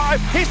inside the 5.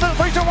 He's to the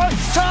 3-2-1.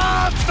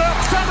 Touchdown!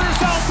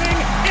 Somersaulting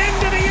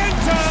into the end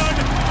zone.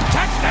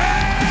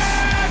 Touchdown!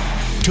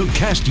 To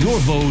cast your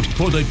vote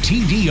for the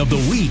TD of the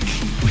week,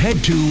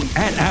 head to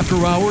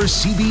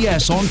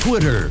 @AfterHoursCBS on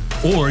Twitter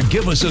or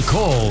give us a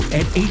call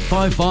at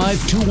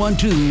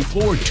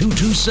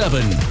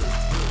 855-212-4227.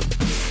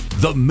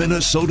 The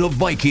Minnesota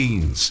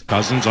Vikings.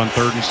 Cousins on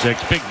 3rd and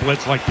 6. Big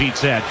blitz like Pete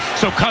said.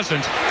 So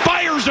Cousins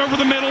fires over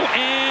the middle,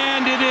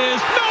 and it is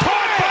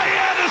caught by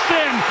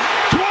Addison.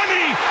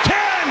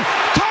 20-10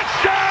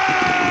 touchdown!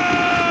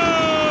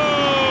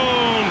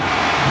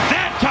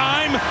 That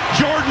time,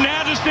 Jordan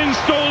Addison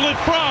stole it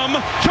from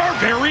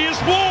Charvarius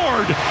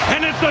Ward.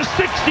 And it's a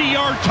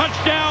 60-yard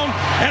touchdown,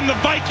 and the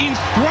Vikings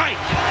strike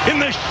in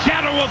the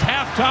shadow of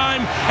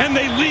halftime, and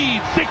they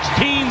lead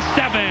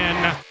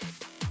 16-7.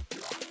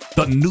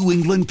 The New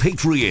England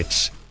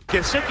Patriots.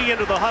 Gesicki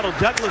into the huddle.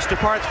 Douglas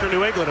departs for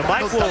New England. And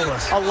Mike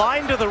Wallace a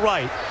line to the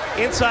right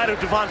inside of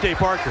Devontae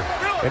Parker.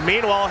 And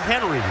meanwhile,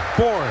 Henry,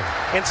 Bourne,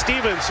 and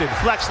Stevenson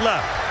flex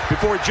left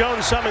before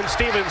Jones summons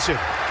Stevenson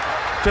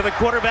to the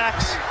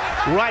quarterback's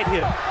right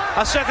hip.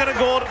 A second and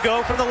goal to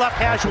go from the left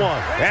hash one.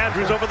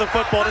 Andrews over the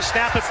football to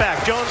snap it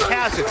back. Jones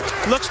has it.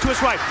 Looks to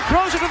his right.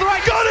 Throws it to the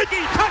right. Got it!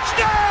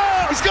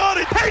 Touchdown! He's got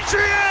it!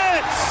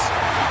 Patriots!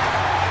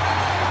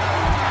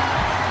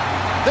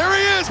 There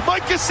he is,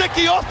 Mike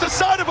Gesicki off the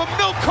side of a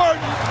milk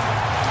carton,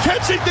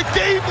 catching the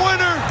game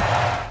winner.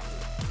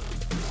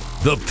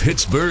 The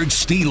Pittsburgh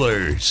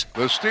Steelers.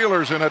 The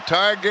Steelers in a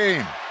tie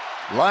game.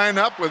 Line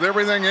up with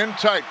everything in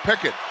tight.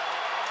 Pickett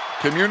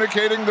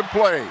communicating the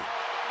play.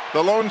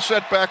 The lone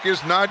setback is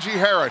Najee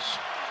Harris.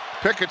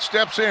 Pickett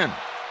steps in,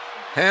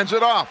 hands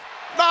it off.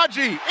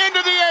 Najee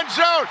into the end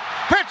zone.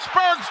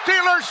 Pittsburgh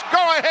Steelers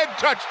go-ahead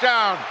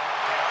touchdown.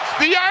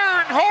 The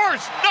Iron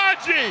Horse,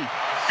 Najee,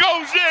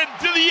 goes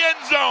into the end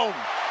zone.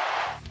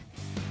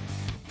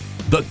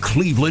 The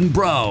Cleveland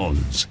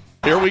Browns.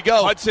 Here we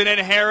go. Hudson and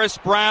Harris,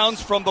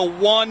 Browns from the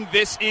 1.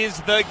 This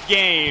is the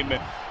game.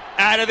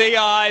 Out of the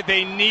eye,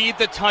 they need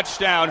the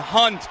touchdown.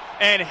 Hunt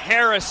and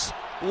Harris.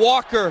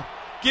 Walker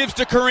gives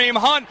to Kareem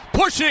Hunt.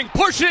 Pushing.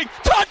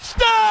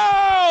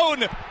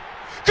 Touchdown!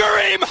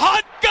 Kareem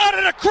Hunt got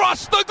it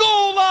across the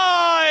goal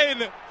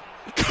line!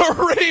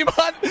 Kareem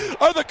Hunt,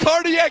 are the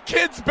Cardiac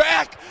Kids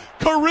back?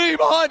 Kareem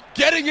Hunt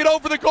getting it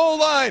over the goal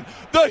line.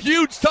 The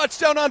huge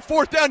touchdown on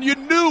 4th down. You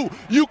knew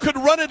you could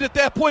run it at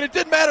that point. It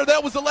didn't matter.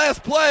 That was the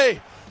last play.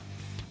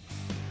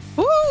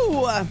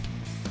 Ooh,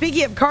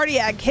 speaking of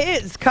Cardiac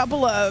Kids,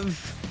 couple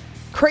of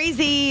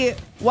crazy,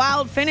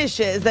 wild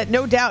finishes that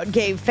no doubt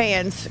gave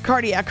fans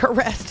cardiac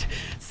arrest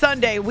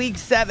Sunday, week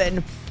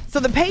 7. So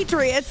the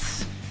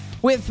Patriots,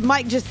 with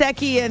Mike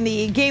Gesicki and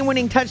the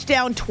game-winning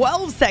touchdown,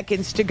 12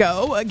 seconds to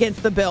go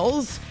against the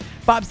Bills.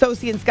 Bob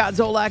Sosi and Scott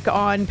Zolak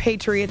on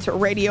Patriots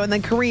radio, and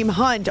then Kareem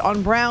Hunt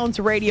on Browns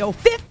radio,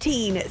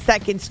 15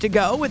 seconds to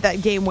go with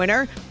that game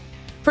winner.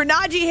 For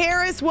Najee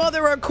Harris, well,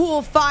 there were a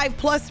cool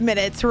 5+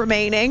 minutes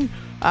remaining.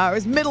 It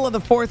was middle of the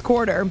 4th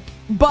quarter.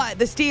 But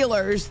the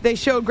Steelers, they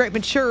showed great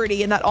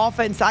maturity, and that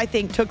offense, I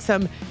think, took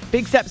some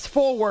big steps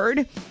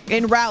forward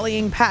in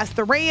rallying past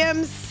the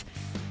Rams.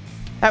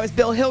 That was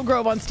Bill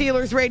Hillgrove on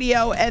Steelers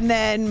radio. And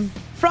then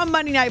from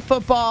Monday Night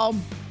Football,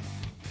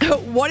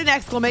 what an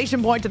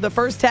exclamation point to the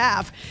first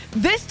half.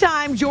 This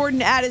time,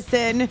 Jordan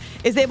Addison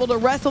is able to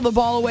wrestle the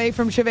ball away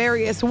from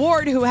Charvarius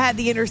Ward, who had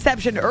the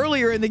interception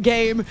earlier in the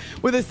game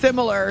with a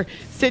similar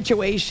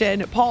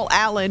situation. Paul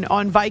Allen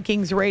on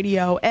Vikings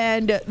radio.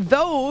 And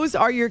those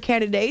are your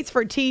candidates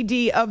for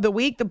TD of the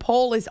week. The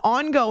poll is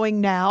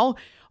ongoing now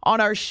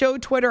on our show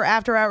Twitter,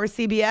 After Hours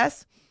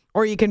CBS,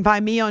 or you can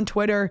find me on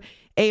Twitter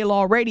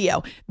A-Law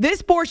Radio.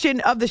 This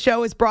portion of the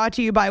show is brought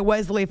to you by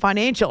Wesley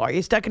Financial. Are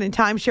you stuck in a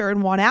timeshare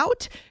and want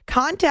out?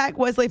 Contact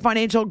Wesley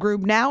Financial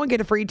Group now and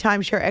get a free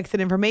timeshare exit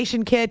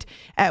information kit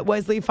at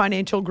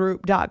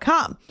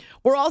wesleyfinancialgroup.com.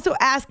 We're also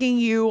asking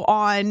you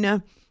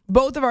on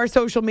both of our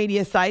social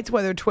media sites,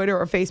 whether Twitter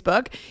or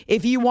Facebook,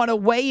 if you want to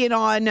weigh in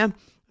on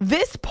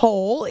this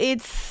poll.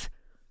 It's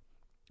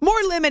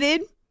more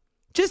limited,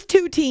 just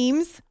 2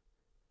 teams,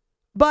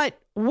 but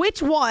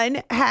which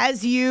one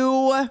has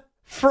you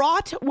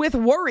fraught with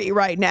worry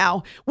right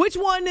now? Which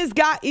one has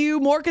got you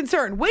more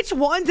concerned? Which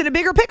one's in a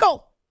bigger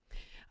pickle?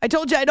 I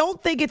told you I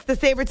don't think it's the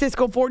San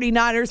Francisco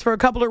 49ers for a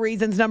couple of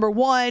reasons. Number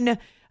one,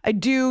 I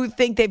do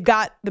think they've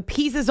got the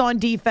pieces on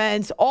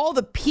defense. All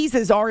the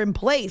pieces are in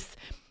place.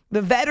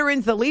 The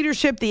veterans, the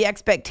leadership, the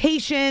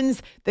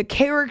expectations, the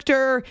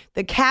character,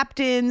 the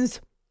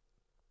captains.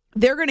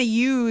 They're going to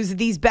use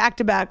these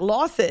back-to-back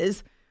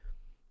losses,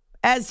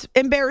 as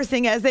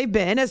embarrassing as they've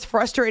been, as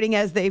frustrating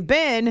as they've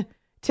been,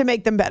 to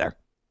make them better.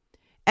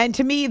 And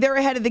to me, they're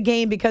ahead of the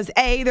game because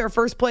A, they're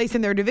first place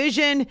in their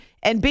division,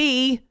 and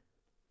B,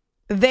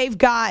 they've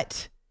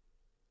got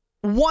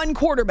one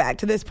quarterback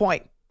to this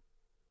point.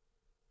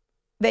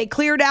 They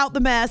cleared out the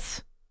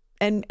mess,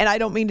 and I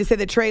don't mean to say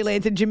that Trey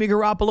Lance and Jimmy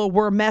Garoppolo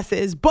were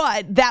messes,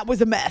 but that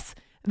was a mess.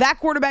 That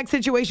quarterback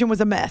situation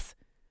was a mess.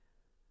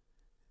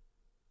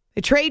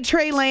 They trade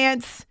Trey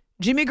Lance.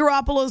 Jimmy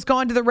Garoppolo's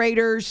gone to the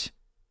Raiders.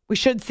 We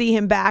should see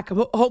him back,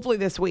 hopefully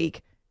this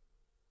week.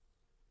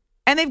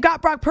 And they've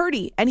got Brock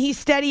Purdy, and he's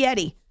steady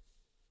Eddie.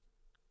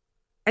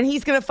 And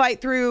he's going to fight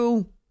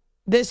through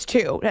this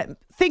too.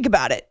 Think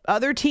about it.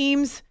 Other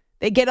teams,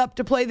 they get up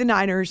to play the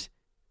Niners.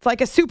 It's like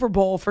a Super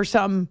Bowl for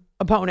some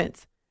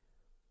opponents.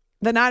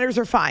 The Niners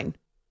are fine.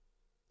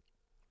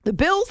 The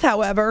Bills,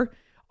 however,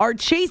 are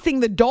chasing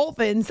the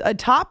Dolphins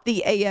atop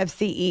the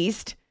AFC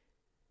East.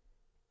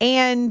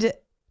 And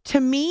to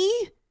me,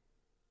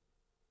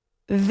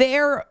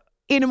 they're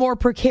in a more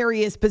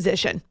precarious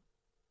position,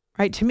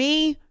 right? To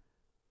me,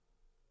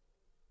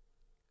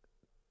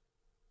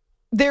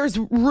 there's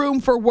room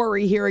for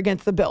worry here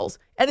against the Bills.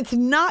 And it's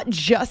not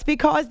just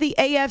because the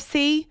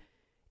AFC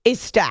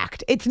is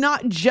stacked. It's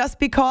not just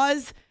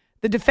because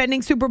the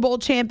defending Super Bowl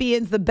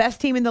champions, the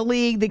best team in the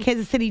league, the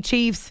Kansas City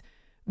Chiefs,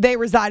 they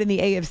reside in the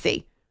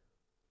AFC.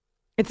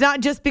 It's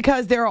not just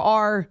because there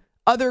are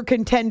other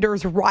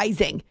contenders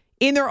rising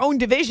in their own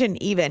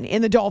division, even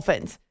in the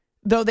Dolphins,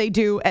 though they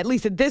do, at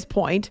least at this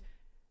point,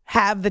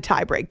 have the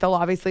tiebreak. They'll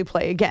obviously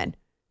play again.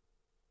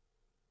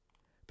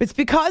 But it's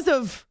because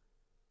of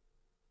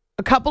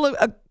a couple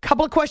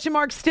of question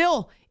marks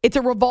still. It's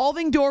a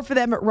revolving door for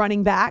them at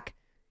running back.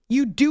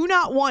 You do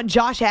not want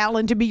Josh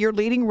Allen to be your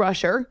leading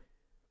rusher.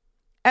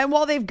 And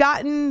while they've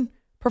gotten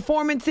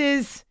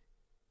performances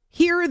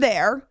here or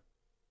there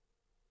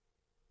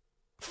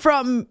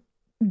from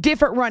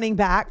different running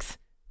backs,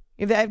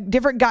 if they have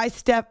different guys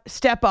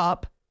step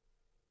up,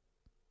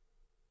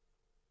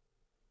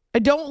 I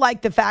don't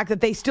like the fact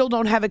that they still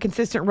don't have a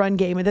consistent run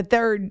game and that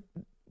they're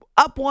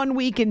up one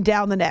week and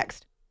down the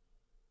next.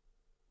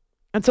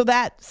 And so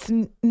that's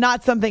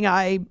not something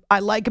I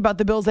like about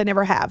the Bills. I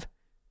never have,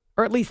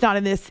 or at least not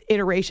in this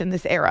iteration,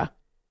 this era.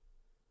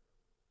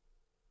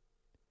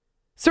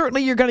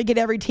 Certainly, you're going to get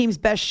every team's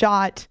best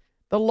shot.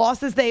 The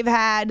losses they've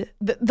had,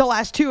 the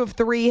last 2 of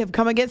 3 have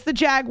come against the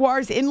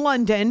Jaguars in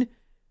London,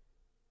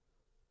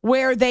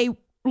 where they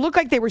looked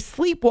like they were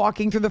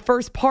sleepwalking through the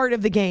first part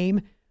of the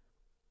game.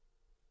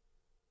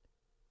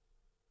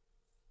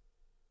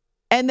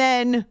 And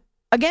then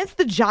against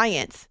the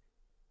Giants,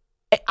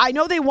 I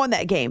know they won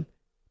that game,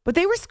 but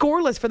they were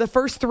scoreless for the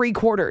first 3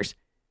 quarters.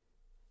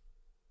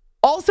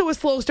 Also a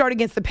slow start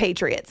against the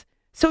Patriots.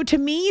 So to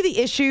me, the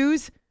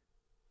issues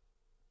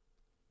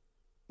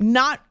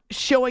not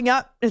showing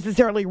up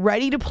necessarily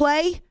ready to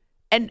play,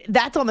 and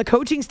that's on the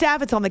coaching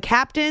staff, it's on the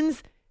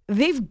captains.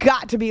 They've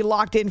got to be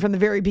locked in from the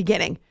very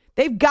beginning.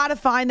 They've got to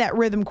find that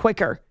rhythm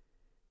quicker.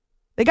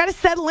 They got to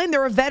settle in.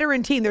 They're a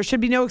veteran team. There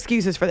should be no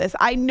excuses for this.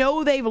 I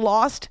know they've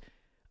lost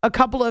a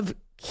couple of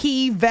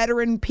key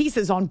veteran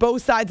pieces on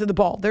both sides of the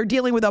ball. They're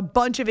dealing with a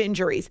bunch of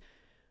injuries.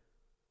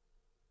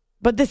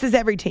 But this is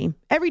every team.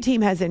 Every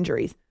team has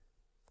injuries.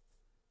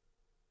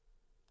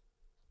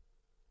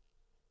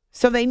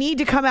 So they need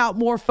to come out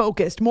more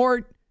focused,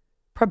 more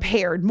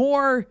prepared,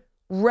 more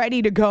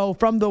ready to go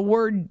from the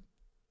word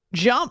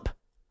jump.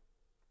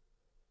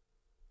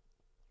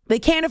 They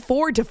can't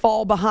afford to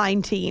fall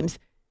behind teams.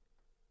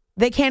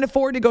 They can't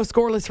afford to go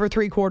scoreless for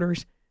 3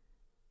 quarters.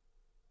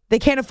 They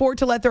can't afford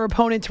to let their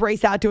opponents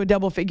race out to a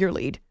double-figure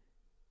lead.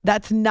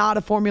 That's not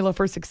a formula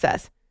for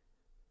success.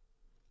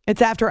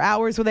 It's After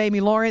Hours with Amy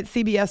Lawrence,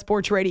 CBS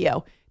Sports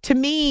Radio. To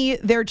me,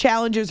 their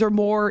challenges are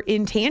more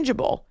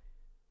intangible.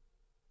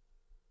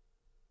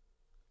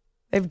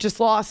 They've just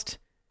lost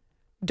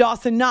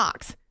Dawson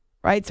Knox,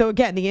 right? So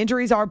again, the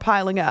injuries are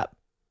piling up.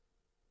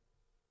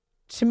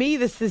 To me,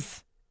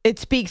 it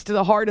speaks to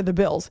the heart of the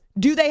Bills.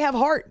 Do they have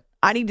heart?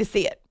 I need to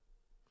see it.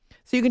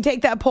 So you can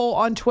take that poll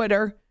on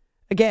Twitter.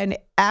 Again,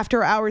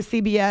 After Hours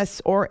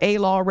CBS or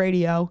A-Law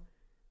Radio.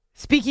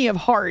 Speaking of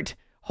heart,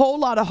 whole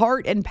lot of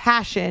heart and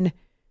passion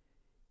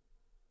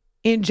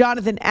in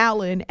Jonathan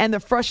Allen and the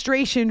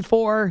frustration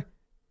for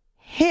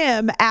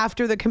him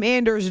after the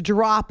Commanders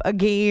drop a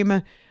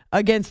game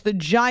against the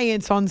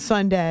Giants on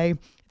Sunday.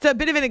 It's a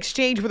bit of an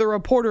exchange with a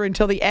reporter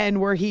until the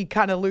end where he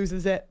kind of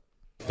loses it.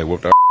 They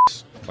whooped our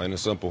ass, plain and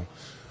simple.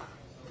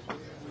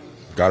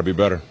 Got to be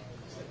better.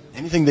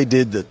 Anything they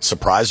did that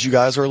surprised you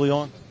guys early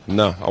on?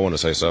 No, I wouldn't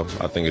say so.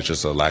 I think it's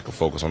just a lack of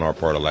focus on our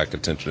part, a lack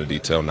of attention to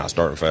detail, not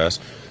starting fast,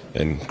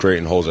 and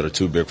creating holes that are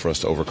too big for us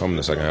to overcome in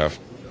the second half.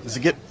 Does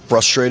it get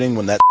frustrating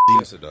when that?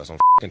 Yes, it does. I'm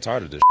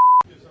tired of this.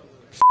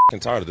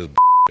 Tired of this.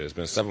 It's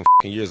been 7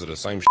 years of the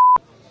same.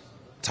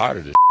 Tired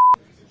of this.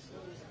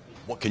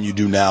 What can you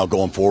do now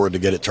going forward to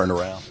get it turned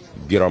around?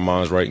 Get our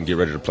minds right and get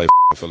ready to play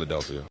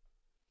Philadelphia.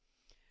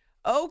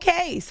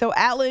 Okay, so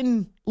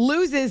Allen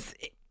loses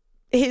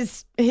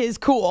his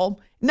cool.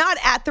 Not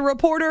at the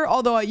reporter,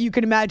 although you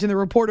can imagine the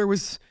reporter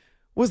was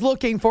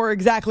looking for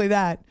exactly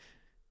that.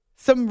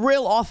 Some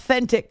real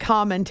authentic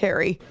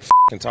commentary.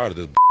 Tired of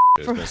this.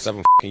 It's been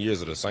 7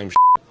 years of the same.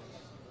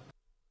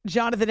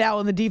 Jonathan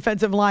Allen, the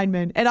defensive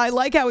lineman. And I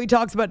like how he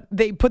talks about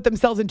they put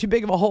themselves in too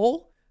big of a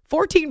hole.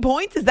 14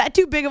 points, is that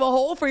too big of a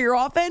hole for your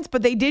offense?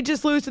 But they did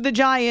just lose to the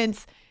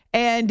Giants,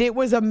 and it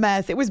was a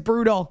mess. It was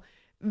brutal.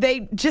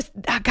 They just,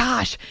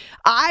 gosh,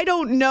 I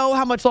don't know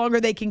how much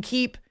longer they can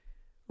keep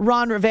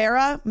Ron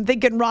Rivera. I'm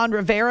thinking Ron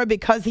Rivera,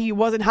 because he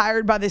wasn't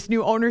hired by this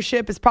new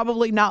ownership, is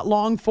probably not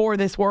long for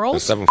this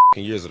world. 7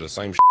 years of the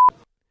same.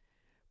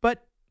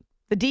 But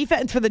the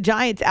defense for the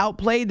Giants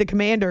outplayed the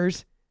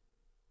Commanders.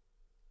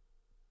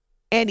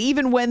 And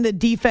even when the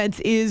defense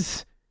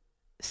is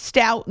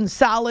stout and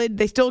solid,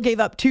 they still gave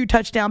up 2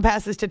 touchdown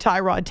passes to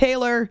Tyrod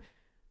Taylor.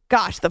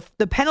 Gosh,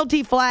 the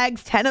penalty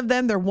flags, 10 of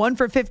them, they're 1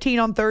 for 15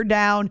 on third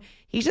down.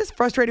 He's just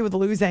frustrated with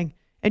losing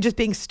and just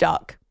being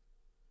stuck.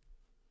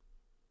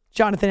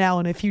 Jonathan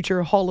Allen, a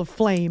future Hall of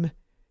Fame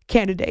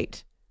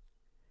candidate.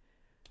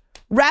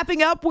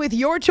 Wrapping up with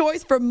your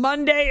choice for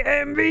Monday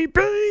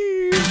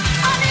MVP.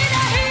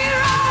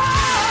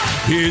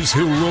 His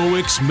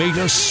heroics made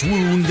us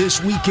swoon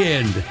this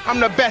weekend. I'm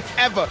the best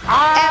ever.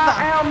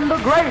 I am the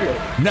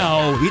greatest.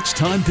 Now it's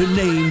time to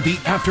name the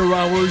After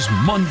Hours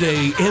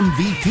Monday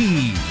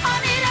MVP.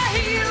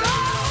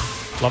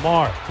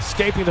 Lamar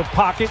escaping the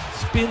pocket,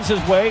 spins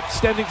his way,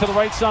 extending to the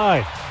right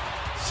side.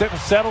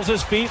 Settles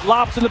his feet,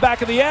 lobs to the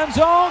back of the end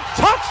zone.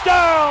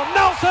 Touchdown,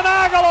 Nelson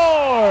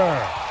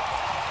Aguilar!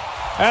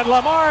 And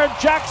Lamar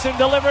Jackson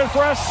delivered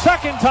for a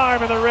second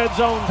time in the red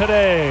zone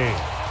today.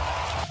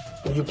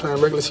 When you're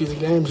playing regular season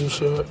games, you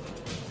should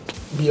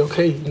be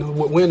okay,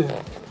 with winning.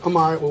 I'm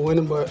all right with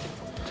winning, but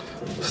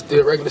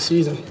still regular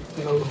season,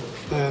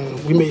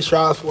 And we made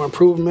strides for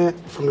improvement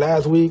from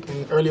last week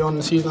and early on in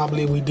the season. I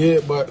believe we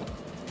did, but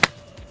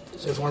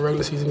it's just one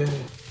regular season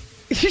game.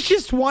 It's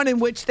just one in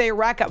which they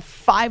rack up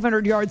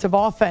 500 yards of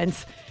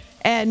offense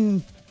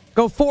and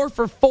go 4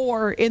 for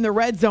 4 in the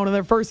red zone in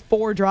their first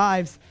 4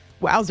 drives.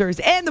 Wowzers.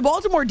 And the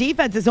Baltimore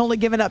defense has only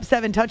given up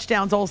 7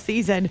 touchdowns all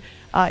season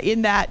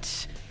in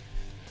that,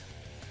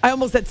 I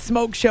almost said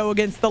smoke show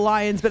against the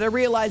Lions, but I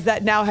realize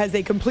that now has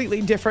a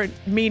completely different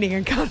meaning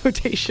and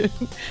connotation.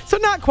 So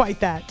not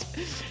quite that.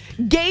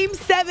 Game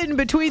 7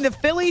 between the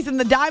Phillies and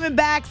the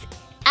Diamondbacks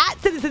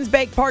at Citizens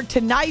Bank Park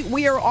tonight.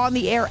 We are on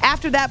the air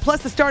after that,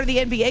 plus the start of the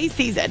NBA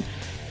season.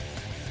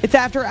 It's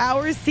After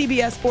Hours,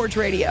 CBS Sports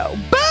Radio.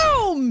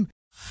 Boom!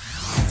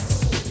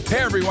 Hey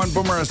everyone,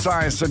 Boomer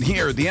Esiason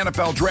here. The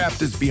NFL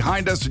Draft is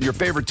behind us and your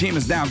favorite team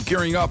is now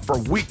gearing up for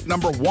week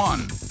number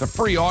 1. The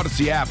free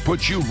Odyssey app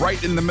puts you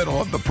right in the middle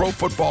of the pro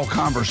football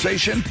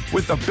conversation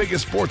with the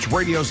biggest sports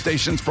radio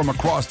stations from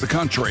across the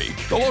country.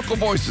 The local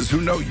voices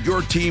who know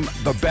your team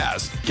the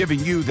best,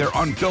 giving you their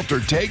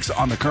unfiltered takes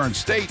on the current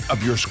state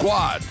of your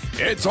squad.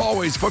 It's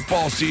always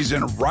football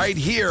season right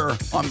here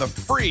on the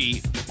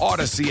free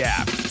Odyssey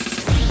app.